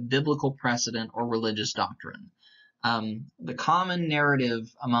kind of biblical precedent or religious doctrine. The common narrative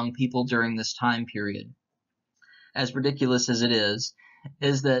among people during this time period, as ridiculous as it is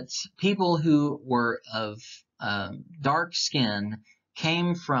that people who were of dark skin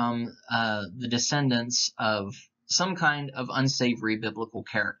came from the descendants of some kind of unsavory biblical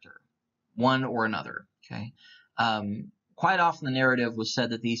character, one or another. Okay, quite often the narrative was said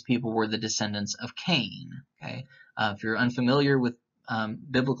that these people were the descendants of Cain. Okay, if you're unfamiliar with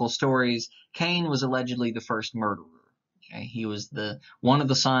biblical stories, Cain was allegedly the first murderer. Okay, he was one of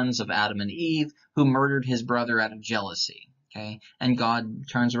the sons of Adam and Eve who murdered his brother out of jealousy. Okay, and God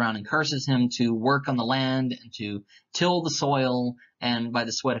turns around and curses him to work on the land and to till the soil and by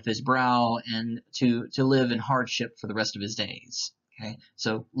the sweat of his brow and to live in hardship for the rest of his days. Okay,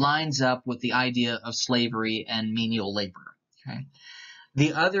 so lines up with the idea of slavery and menial labor. Okay,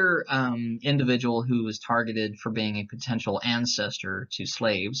 the other individual who was targeted for being a potential ancestor to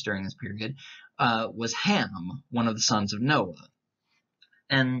slaves during this period was Ham, one of the sons of Noah.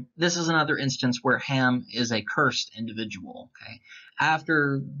 And this is another instance where Ham is a cursed individual. Okay,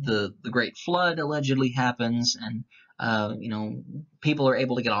 after the great flood allegedly happens, and people are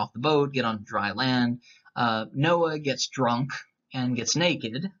able to get off the boat, get on dry land. Noah gets drunk and gets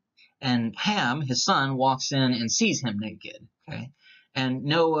naked, and Ham, his son, walks in and sees him naked. Okay, and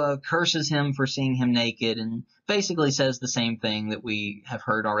Noah curses him for seeing him naked, and basically says the same thing that we have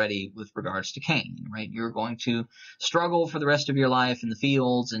heard already with regards to Cain, right? You're going to struggle for the rest of your life in the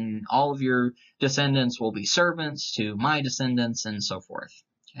fields, and all of your descendants will be servants to my descendants, and so forth.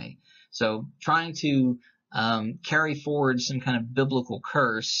 Okay, so trying to carry forward some kind of biblical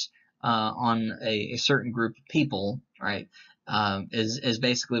curse on a certain group of people, right, is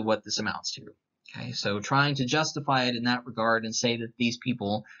basically what this amounts to. Okay, so trying to justify it in that regard and say that these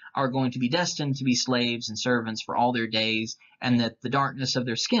people are going to be destined to be slaves and servants for all their days, and that the darkness of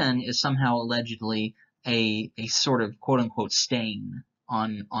their skin is somehow allegedly a sort of quote-unquote stain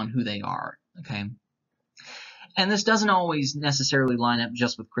on who they are. Okay, and this doesn't always necessarily line up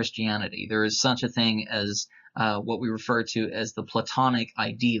just with Christianity. There is such a thing as what we refer to as the Platonic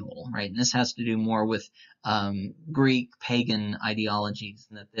ideal, right? And this has to do more with Greek pagan ideologies,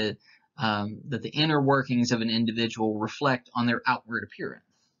 and that the inner workings of an individual reflect on their outward appearance.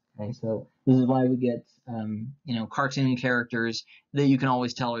 Okay, so this is why we get cartoon characters that you can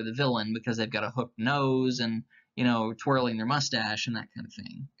always tell are the villain because they've got a hooked nose and twirling their mustache and that kind of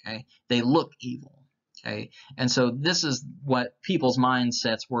thing. Okay, they look evil. Okay, and so this is what people's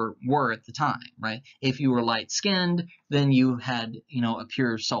mindsets were at the time, right? If you were light-skinned, then you had a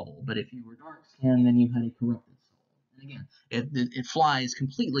pure soul, but if you were dark-skinned, then you had a corrupted soul. And again, it flies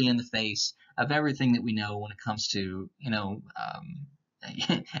completely in the face of everything that we know when it comes to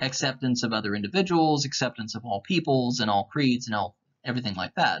acceptance of other individuals, acceptance of all peoples and all creeds and everything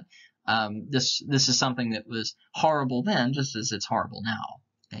like that. This is something that was horrible then, just as it's horrible now.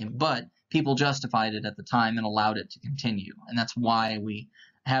 Okay? But people justified it at the time and allowed it to continue, and that's why we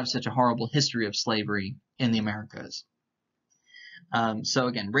have such a horrible history of slavery in the Americas. So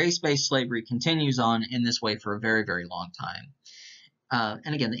again, race-based slavery continues on in this way for a very, very long time.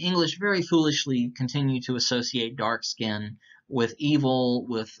 And again, the English very foolishly continue to associate dark skin with evil,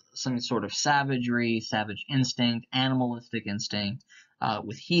 with some sort of savagery, savage instinct, animalistic instinct,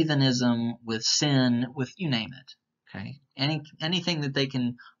 with heathenism, with sin, with you name it. Okay, anything that they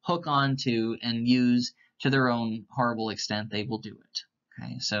can hook onto and use to their own horrible extent, they will do it.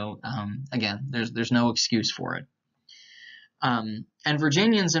 Okay, so again, there's no excuse for it. And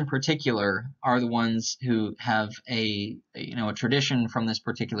Virginians in particular are the ones who have a tradition from this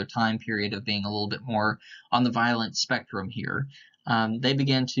particular time period of being a little bit more on the violent spectrum here. They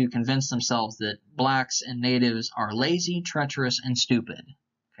began to convince themselves that blacks and natives are lazy, treacherous, and stupid.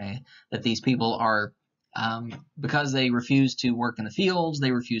 Okay, that these people are because they refuse to work in the fields,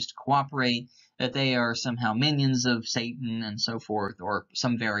 they refuse to cooperate, that they are somehow minions of Satan and so forth, or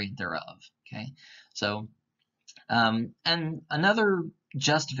some variant thereof. Okay, so and another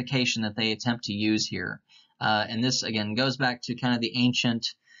justification that they attempt to use here, and this again goes back to kind of the ancient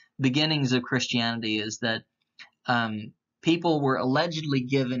beginnings of Christianity, is that people were allegedly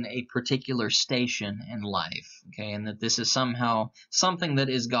given a particular station in life, okay, and that this is somehow something that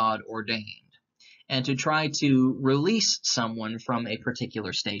is God ordained. And to try to release someone from a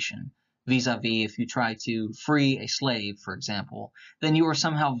particular station, vis-a-vis if you try to free a slave, for example, then you are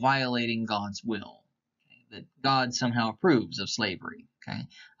somehow violating God's will. That God somehow approves of slavery. Okay,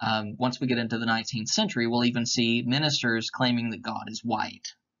 once we get into the 19th century, we'll even see ministers claiming that God is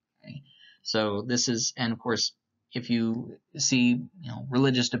white. Okay, so this is, and of course, if you see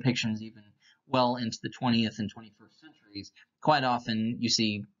religious depictions even well into the 20th and 21st centuries, quite often you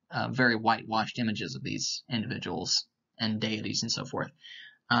see very whitewashed images of these individuals and deities and so forth.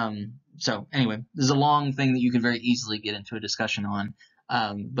 So anyway, this is a long thing that you could very easily get into a discussion on,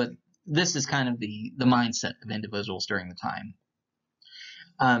 but this is kind of the mindset of individuals during the time.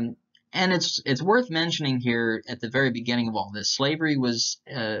 And it's worth mentioning here at the very beginning of all this, slavery was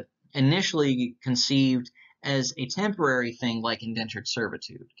initially conceived as a temporary thing like indentured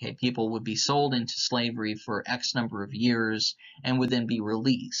servitude. Okay, people would be sold into slavery for X number of years and would then be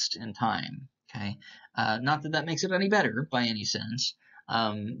released in time. Okay, not that that makes it any better by any sense,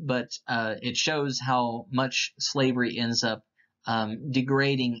 but it shows how much slavery ends up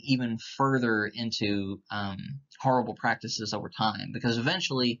degrading even further into horrible practices over time, because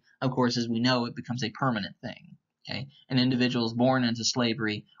eventually, of course, as we know, it becomes a permanent thing. Okay? And individuals born into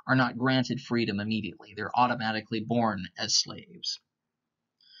slavery are not granted freedom immediately. They're automatically born as slaves.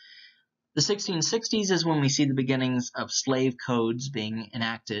 The 1660s is when we see the beginnings of slave codes being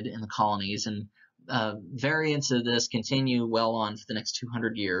enacted in the colonies, and variants of this continue well on for the next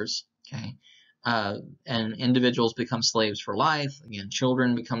 200 years. Okay? And individuals become slaves for life. Again,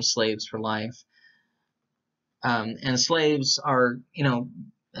 children become slaves for life. And slaves are,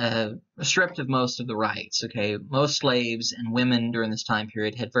 stripped of most of the rights. Okay, most slaves and women during this time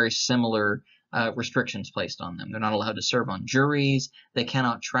period had very similar restrictions placed on them. They're not allowed to serve on juries. They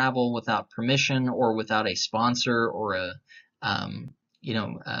cannot travel without permission or without a sponsor or an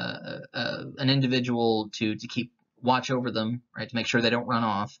individual to keep watch over them, right, to make sure they don't run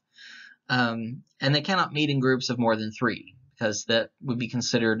off. And they cannot meet in groups of more than 3, because that would be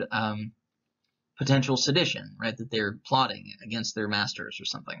considered potential sedition, right, that they're plotting against their masters or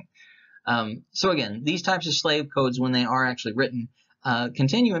something. So again, these types of slave codes, when they are actually written,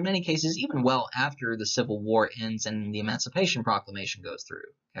 continue in many cases even well after the Civil War ends and the Emancipation Proclamation goes through,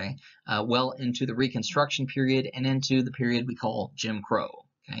 okay, well into the Reconstruction period and into the period we call Jim Crow.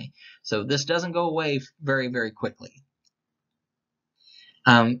 Okay, so this doesn't go away very, very quickly.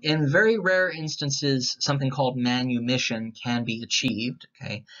 In very rare instances, something called manumission can be achieved,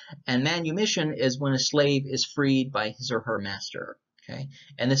 okay? And manumission is when a slave is freed by his or her master, okay?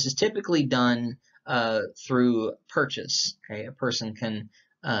 And this is typically done through purchase, okay? A person can,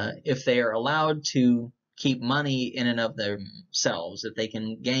 if they are allowed to keep money in and of themselves, if they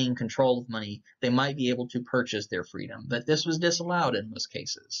can gain control of money, they might be able to purchase their freedom. But this was disallowed in most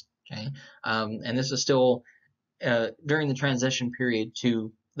cases, okay? And this is still during the transition period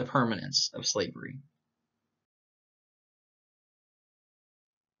to the permanence of slavery.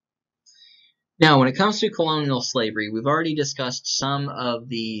 Now, when it comes to colonial slavery, we've already discussed some of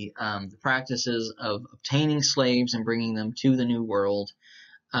the practices of obtaining slaves and bringing them to the New World.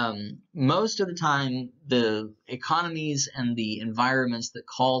 Most of the time, the economies and the environments that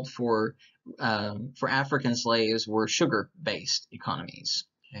called for African slaves were sugar-based economies.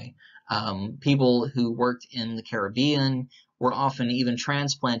 Okay? People who worked in the Caribbean were often even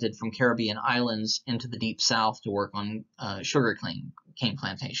transplanted from Caribbean islands into the Deep South to work on sugarcane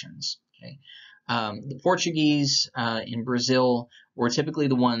plantations. Okay? The Portuguese in Brazil were typically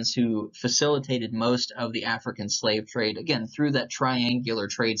the ones who facilitated most of the African slave trade, again, through that triangular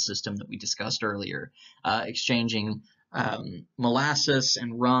trade system that we discussed earlier, exchanging molasses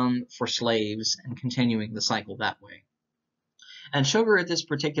and rum for slaves and continuing the cycle that way. And sugar at this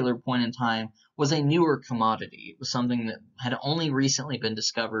particular point in time was a newer commodity. It was something that had only recently been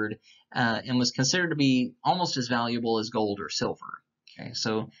discovered and was considered to be almost as valuable as gold or silver. Okay,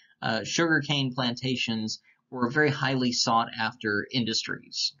 so sugarcane plantations were very highly sought after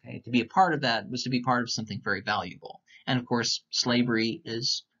industries. Okay, to be a part of that was to be part of something very valuable. And of course, slavery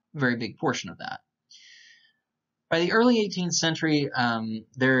is a very big portion of that. By the early 18th century,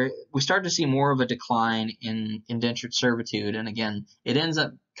 we start to see more of a decline in indentured servitude, and again, it ends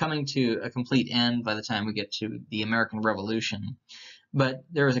up coming to a complete end by the time we get to the American Revolution. But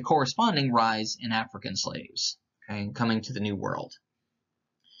there is a corresponding rise in African slaves, okay, coming to the New World.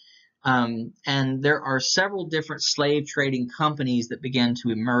 And there are several different slave trading companies that begin to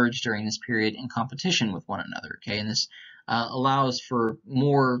emerge during this period in competition with one another, okay, and this allows for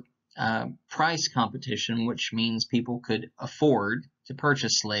more price competition, which means people could afford to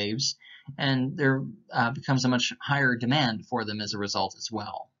purchase slaves, and there becomes a much higher demand for them as a result as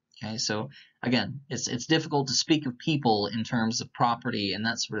well. Okay, so again, it's difficult to speak of people in terms of property and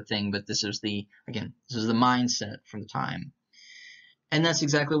that sort of thing, but this is the mindset from the time. And that's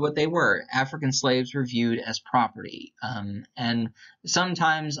exactly what they were. African slaves were viewed as property, and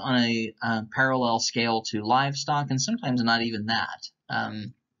sometimes on a parallel scale to livestock, and sometimes not even that.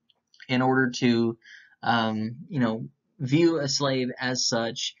 In order to, view a slave as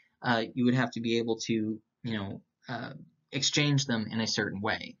such, you would have to be able to, exchange them in a certain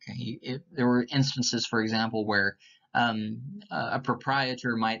way. Okay? There were instances, for example, where a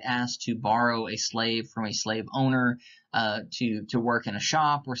proprietor might ask to borrow a slave from a slave owner to work in a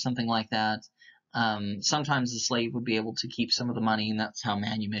shop or something like that. Sometimes the slave would be able to keep some of the money, and that's how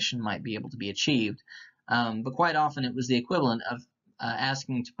manumission might be able to be achieved. But quite often it was the equivalent of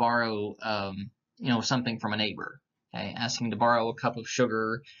asking to borrow, something from a neighbor, okay? Asking to borrow a cup of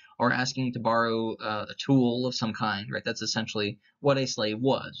sugar or asking to borrow a tool of some kind, right? That's essentially what a slave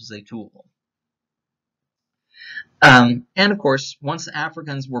was a tool. And of course, once the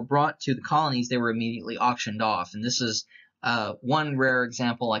Africans were brought to the colonies, they were immediately auctioned off. And this is one rare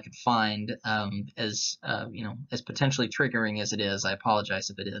example I could find, as as potentially triggering as it is. I apologize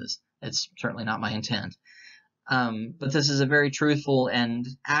if it is. It's certainly not my intent. But this is a very truthful and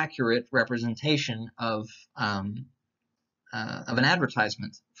accurate representation of an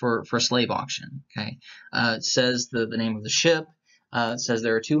advertisement for a slave auction. Okay, it says the name of the ship. It says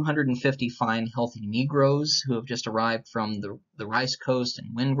there are 250 fine, healthy Negroes who have just arrived from the Rice Coast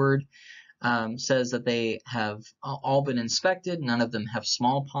and windward. Says that they have all been inspected. None of them have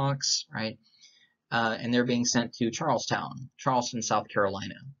smallpox, right? And they're being sent to Charleston, South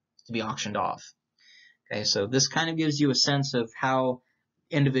Carolina, to be auctioned off. Okay, so this kind of gives you a sense of how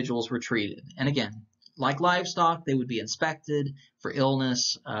individuals were treated. And again, like livestock, they would be inspected for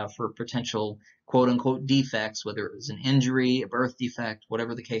illness, for potential quote-unquote defects, whether it was an injury, a birth defect,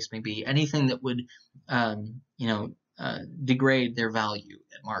 whatever the case may be, anything that would, degrade their value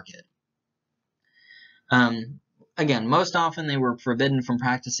at market. Again, most often they were forbidden from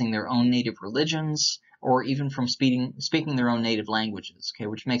practicing their own native religions, or even from speaking their own native languages, okay,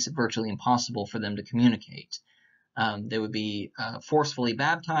 which makes it virtually impossible for them to communicate. They would be forcefully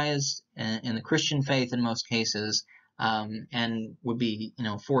baptized in the Christian faith in most cases, and would be,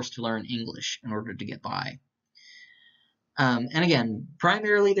 forced to learn English in order to get by. And again,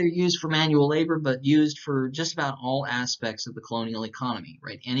 primarily they're used for manual labor, but used for just about all aspects of the colonial economy,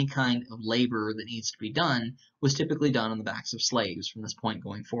 right? Any kind of labor that needs to be done was typically done on the backs of slaves from this point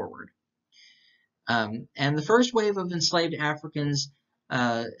going forward. And the first wave of enslaved Africans,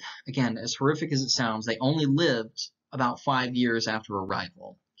 again, as horrific as it sounds, they only lived about 5 years after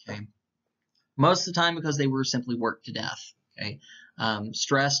arrival, okay? Most of the time because they were simply worked to death, okay?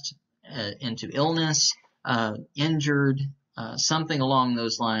 Stressed into illness, injured, something along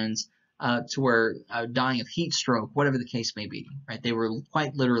those lines, to where dying of heat stroke, whatever the case may be, right? They were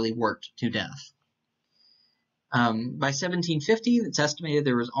quite literally worked to death. By 1750, it's estimated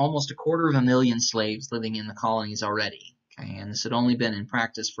there was almost 250,000 slaves living in the colonies already, okay? And this had only been in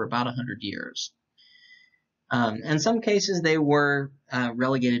practice for about 100 years. In some cases, they were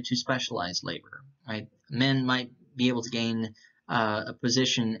relegated to specialized labor, right? Men might be able to gain a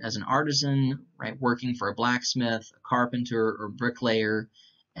position as an artisan, right, working for a blacksmith, a carpenter, or bricklayer.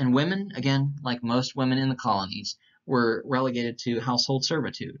 And women, again, like most women in the colonies, were relegated to household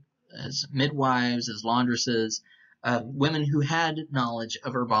servitude, as midwives, as laundresses. Women who had knowledge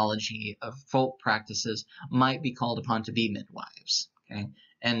of herbology, of folk practices, might be called upon to be midwives, okay?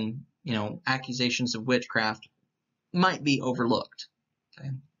 And, accusations of witchcraft might be overlooked,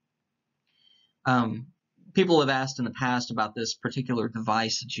 okay? People have asked in the past about this particular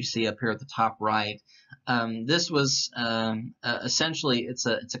device that you see up here at the top right. This was essentially, it's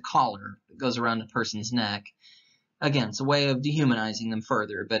a collar that goes around a person's neck. Again, it's a way of dehumanizing them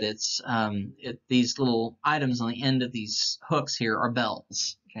further, but it's these little items on the end of these hooks here are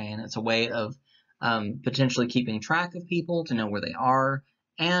bells, okay? And it's a way of potentially keeping track of people to know where they are,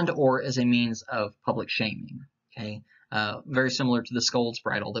 and or as a means of public shaming, okay? Very similar to the Scold's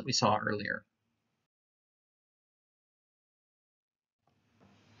bridle that we saw earlier.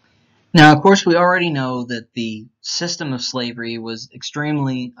 Now, of course, we already know that the system of slavery was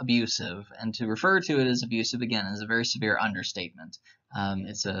extremely abusive, and to refer to it as abusive, again, is a very severe understatement.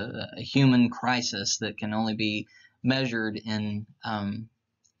 It's a human crisis that can only be measured in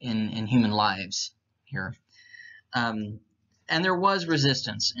human lives here. And there was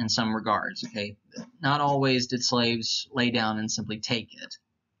resistance in some regards, okay? Not always did slaves lay down and simply take it.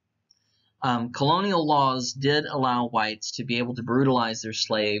 Colonial laws did allow whites to be able to brutalize their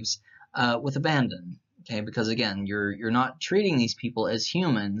slaves with abandon, okay? Because again, you're not treating these people as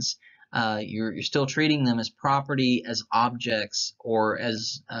humans. You're still treating them as property, as objects, or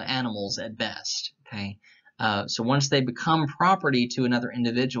as animals at best, okay? So once they become property to another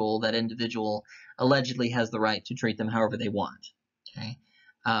individual, that individual allegedly has the right to treat them however they want, okay?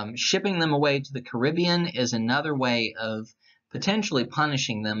 Shipping them away to the Caribbean is another way of potentially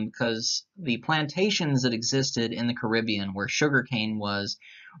punishing them, because the plantations that existed in the Caribbean where sugarcane was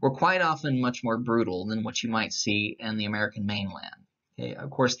were quite often much more brutal than what you might see in the American mainland. Okay, of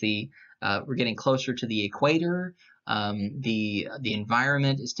course, we're getting closer to the equator. The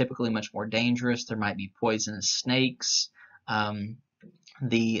environment is typically much more dangerous. There might be poisonous snakes.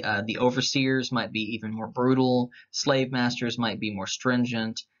 The overseers might be even more brutal. Slave masters might be more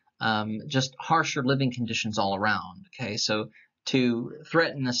stringent. Just harsher living conditions all around. Okay, so to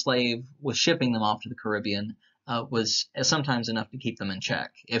threaten a slave with shipping them off to the Caribbean was sometimes enough to keep them in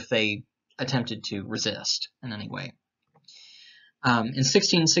check if they attempted to resist in any way. In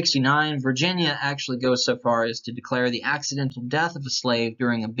 1669, Virginia actually goes so far as to declare the accidental death of a slave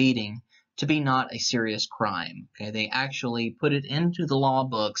during a beating to be not a serious crime. Okay, they actually put it into the law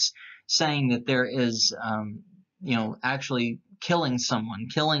books, saying that there is, actually killing someone,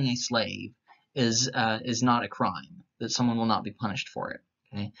 killing a slave, is not a crime. That someone will not be punished for it.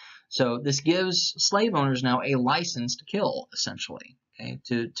 Okay, so this gives slave owners now a license to kill, essentially. Okay,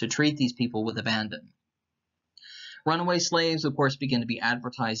 to treat these people with abandon. Runaway slaves, of course, begin to be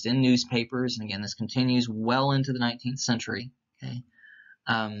advertised in newspapers, and again, this continues well into the 19th century. Okay,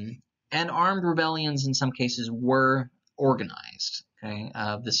 and armed rebellions in some cases were organized. Okay,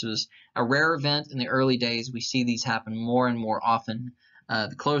 this was a rare event in the early days. We see these happen more and more often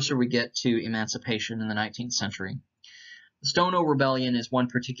the closer we get to emancipation in the 19th century. The Stono Rebellion is one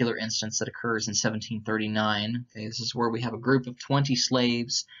particular instance that occurs in 1739. Okay, this is where we have a group of 20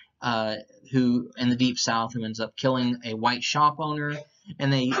 slaves who, in the Deep South, who ends up killing a white shop owner,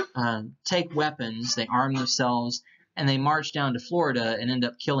 and they take weapons, they arm themselves, and they march down to Florida and end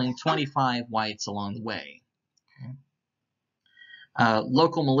up killing 25 whites along the way. Okay.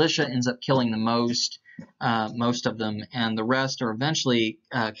 Local militia ends up killing the most of them, and the rest are eventually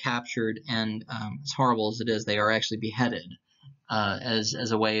captured, and as horrible as it is, they are actually beheaded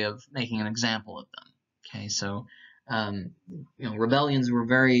as a way of making an example of them. Okay, so rebellions were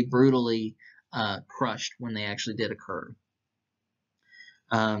very brutally crushed when they actually did occur.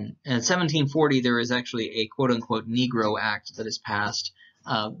 In 1740, there is actually a quote-unquote Negro Act that is passed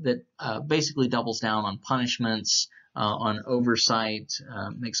that basically doubles down on punishments, on oversight,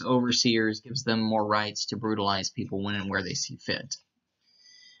 makes overseers, gives them more rights to brutalize people when and where they see fit.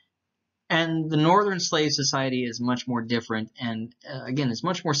 And the Northern slave society is much more different, and again, is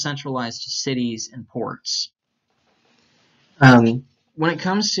much more centralized to cities and ports. When it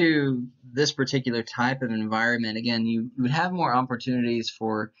comes to this particular type of environment, again, you would have more opportunities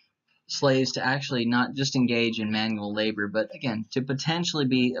for slaves to actually not just engage in manual labor, but again, to potentially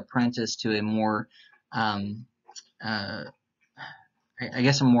be apprenticed to a more, a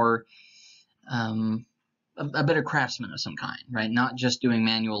better craftsman of some kind, right? Not just doing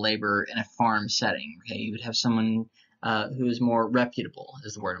manual labor in a farm setting. Okay, you would have someone who is more reputable,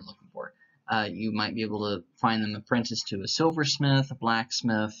 is the word I'm looking for. You might be able to find them apprenticed to a silversmith, a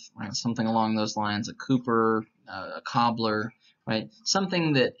blacksmith, right? Something along those lines, a cooper, a cobbler, right?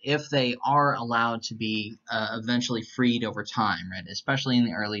 Something that if they are allowed to be eventually freed over time, right? Especially in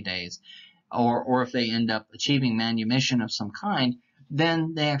the early days, or if they end up achieving manumission of some kind,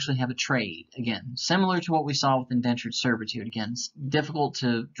 then they actually have a trade. Again, similar to what we saw with indentured servitude. Again, it's difficult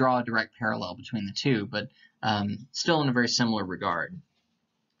to draw a direct parallel between the two, but still in a very similar regard.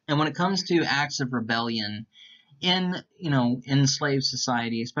 And when it comes to acts of rebellion in slave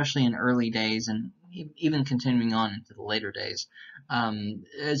society, especially in early days and even continuing on into the later days,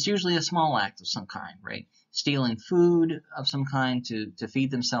 it's usually a small act of some kind, right? Stealing food of some kind to feed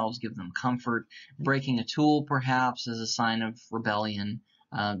themselves, give them comfort, breaking a tool perhaps as a sign of rebellion,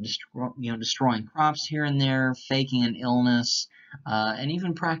 destroying crops here and there, faking an illness, and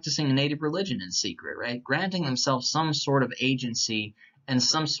even practicing a native religion in secret, right? Granting themselves some sort of agency and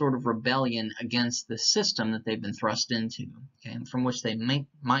some sort of rebellion against the system that they've been thrust into, okay, from which they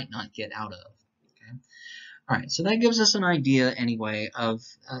might not get out of. Okay. All right, so that gives us an idea, anyway, of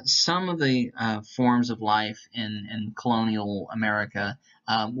some of the forms of life in colonial America.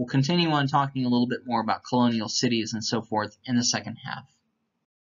 We'll continue on talking a little bit more about colonial cities and so forth in the second half.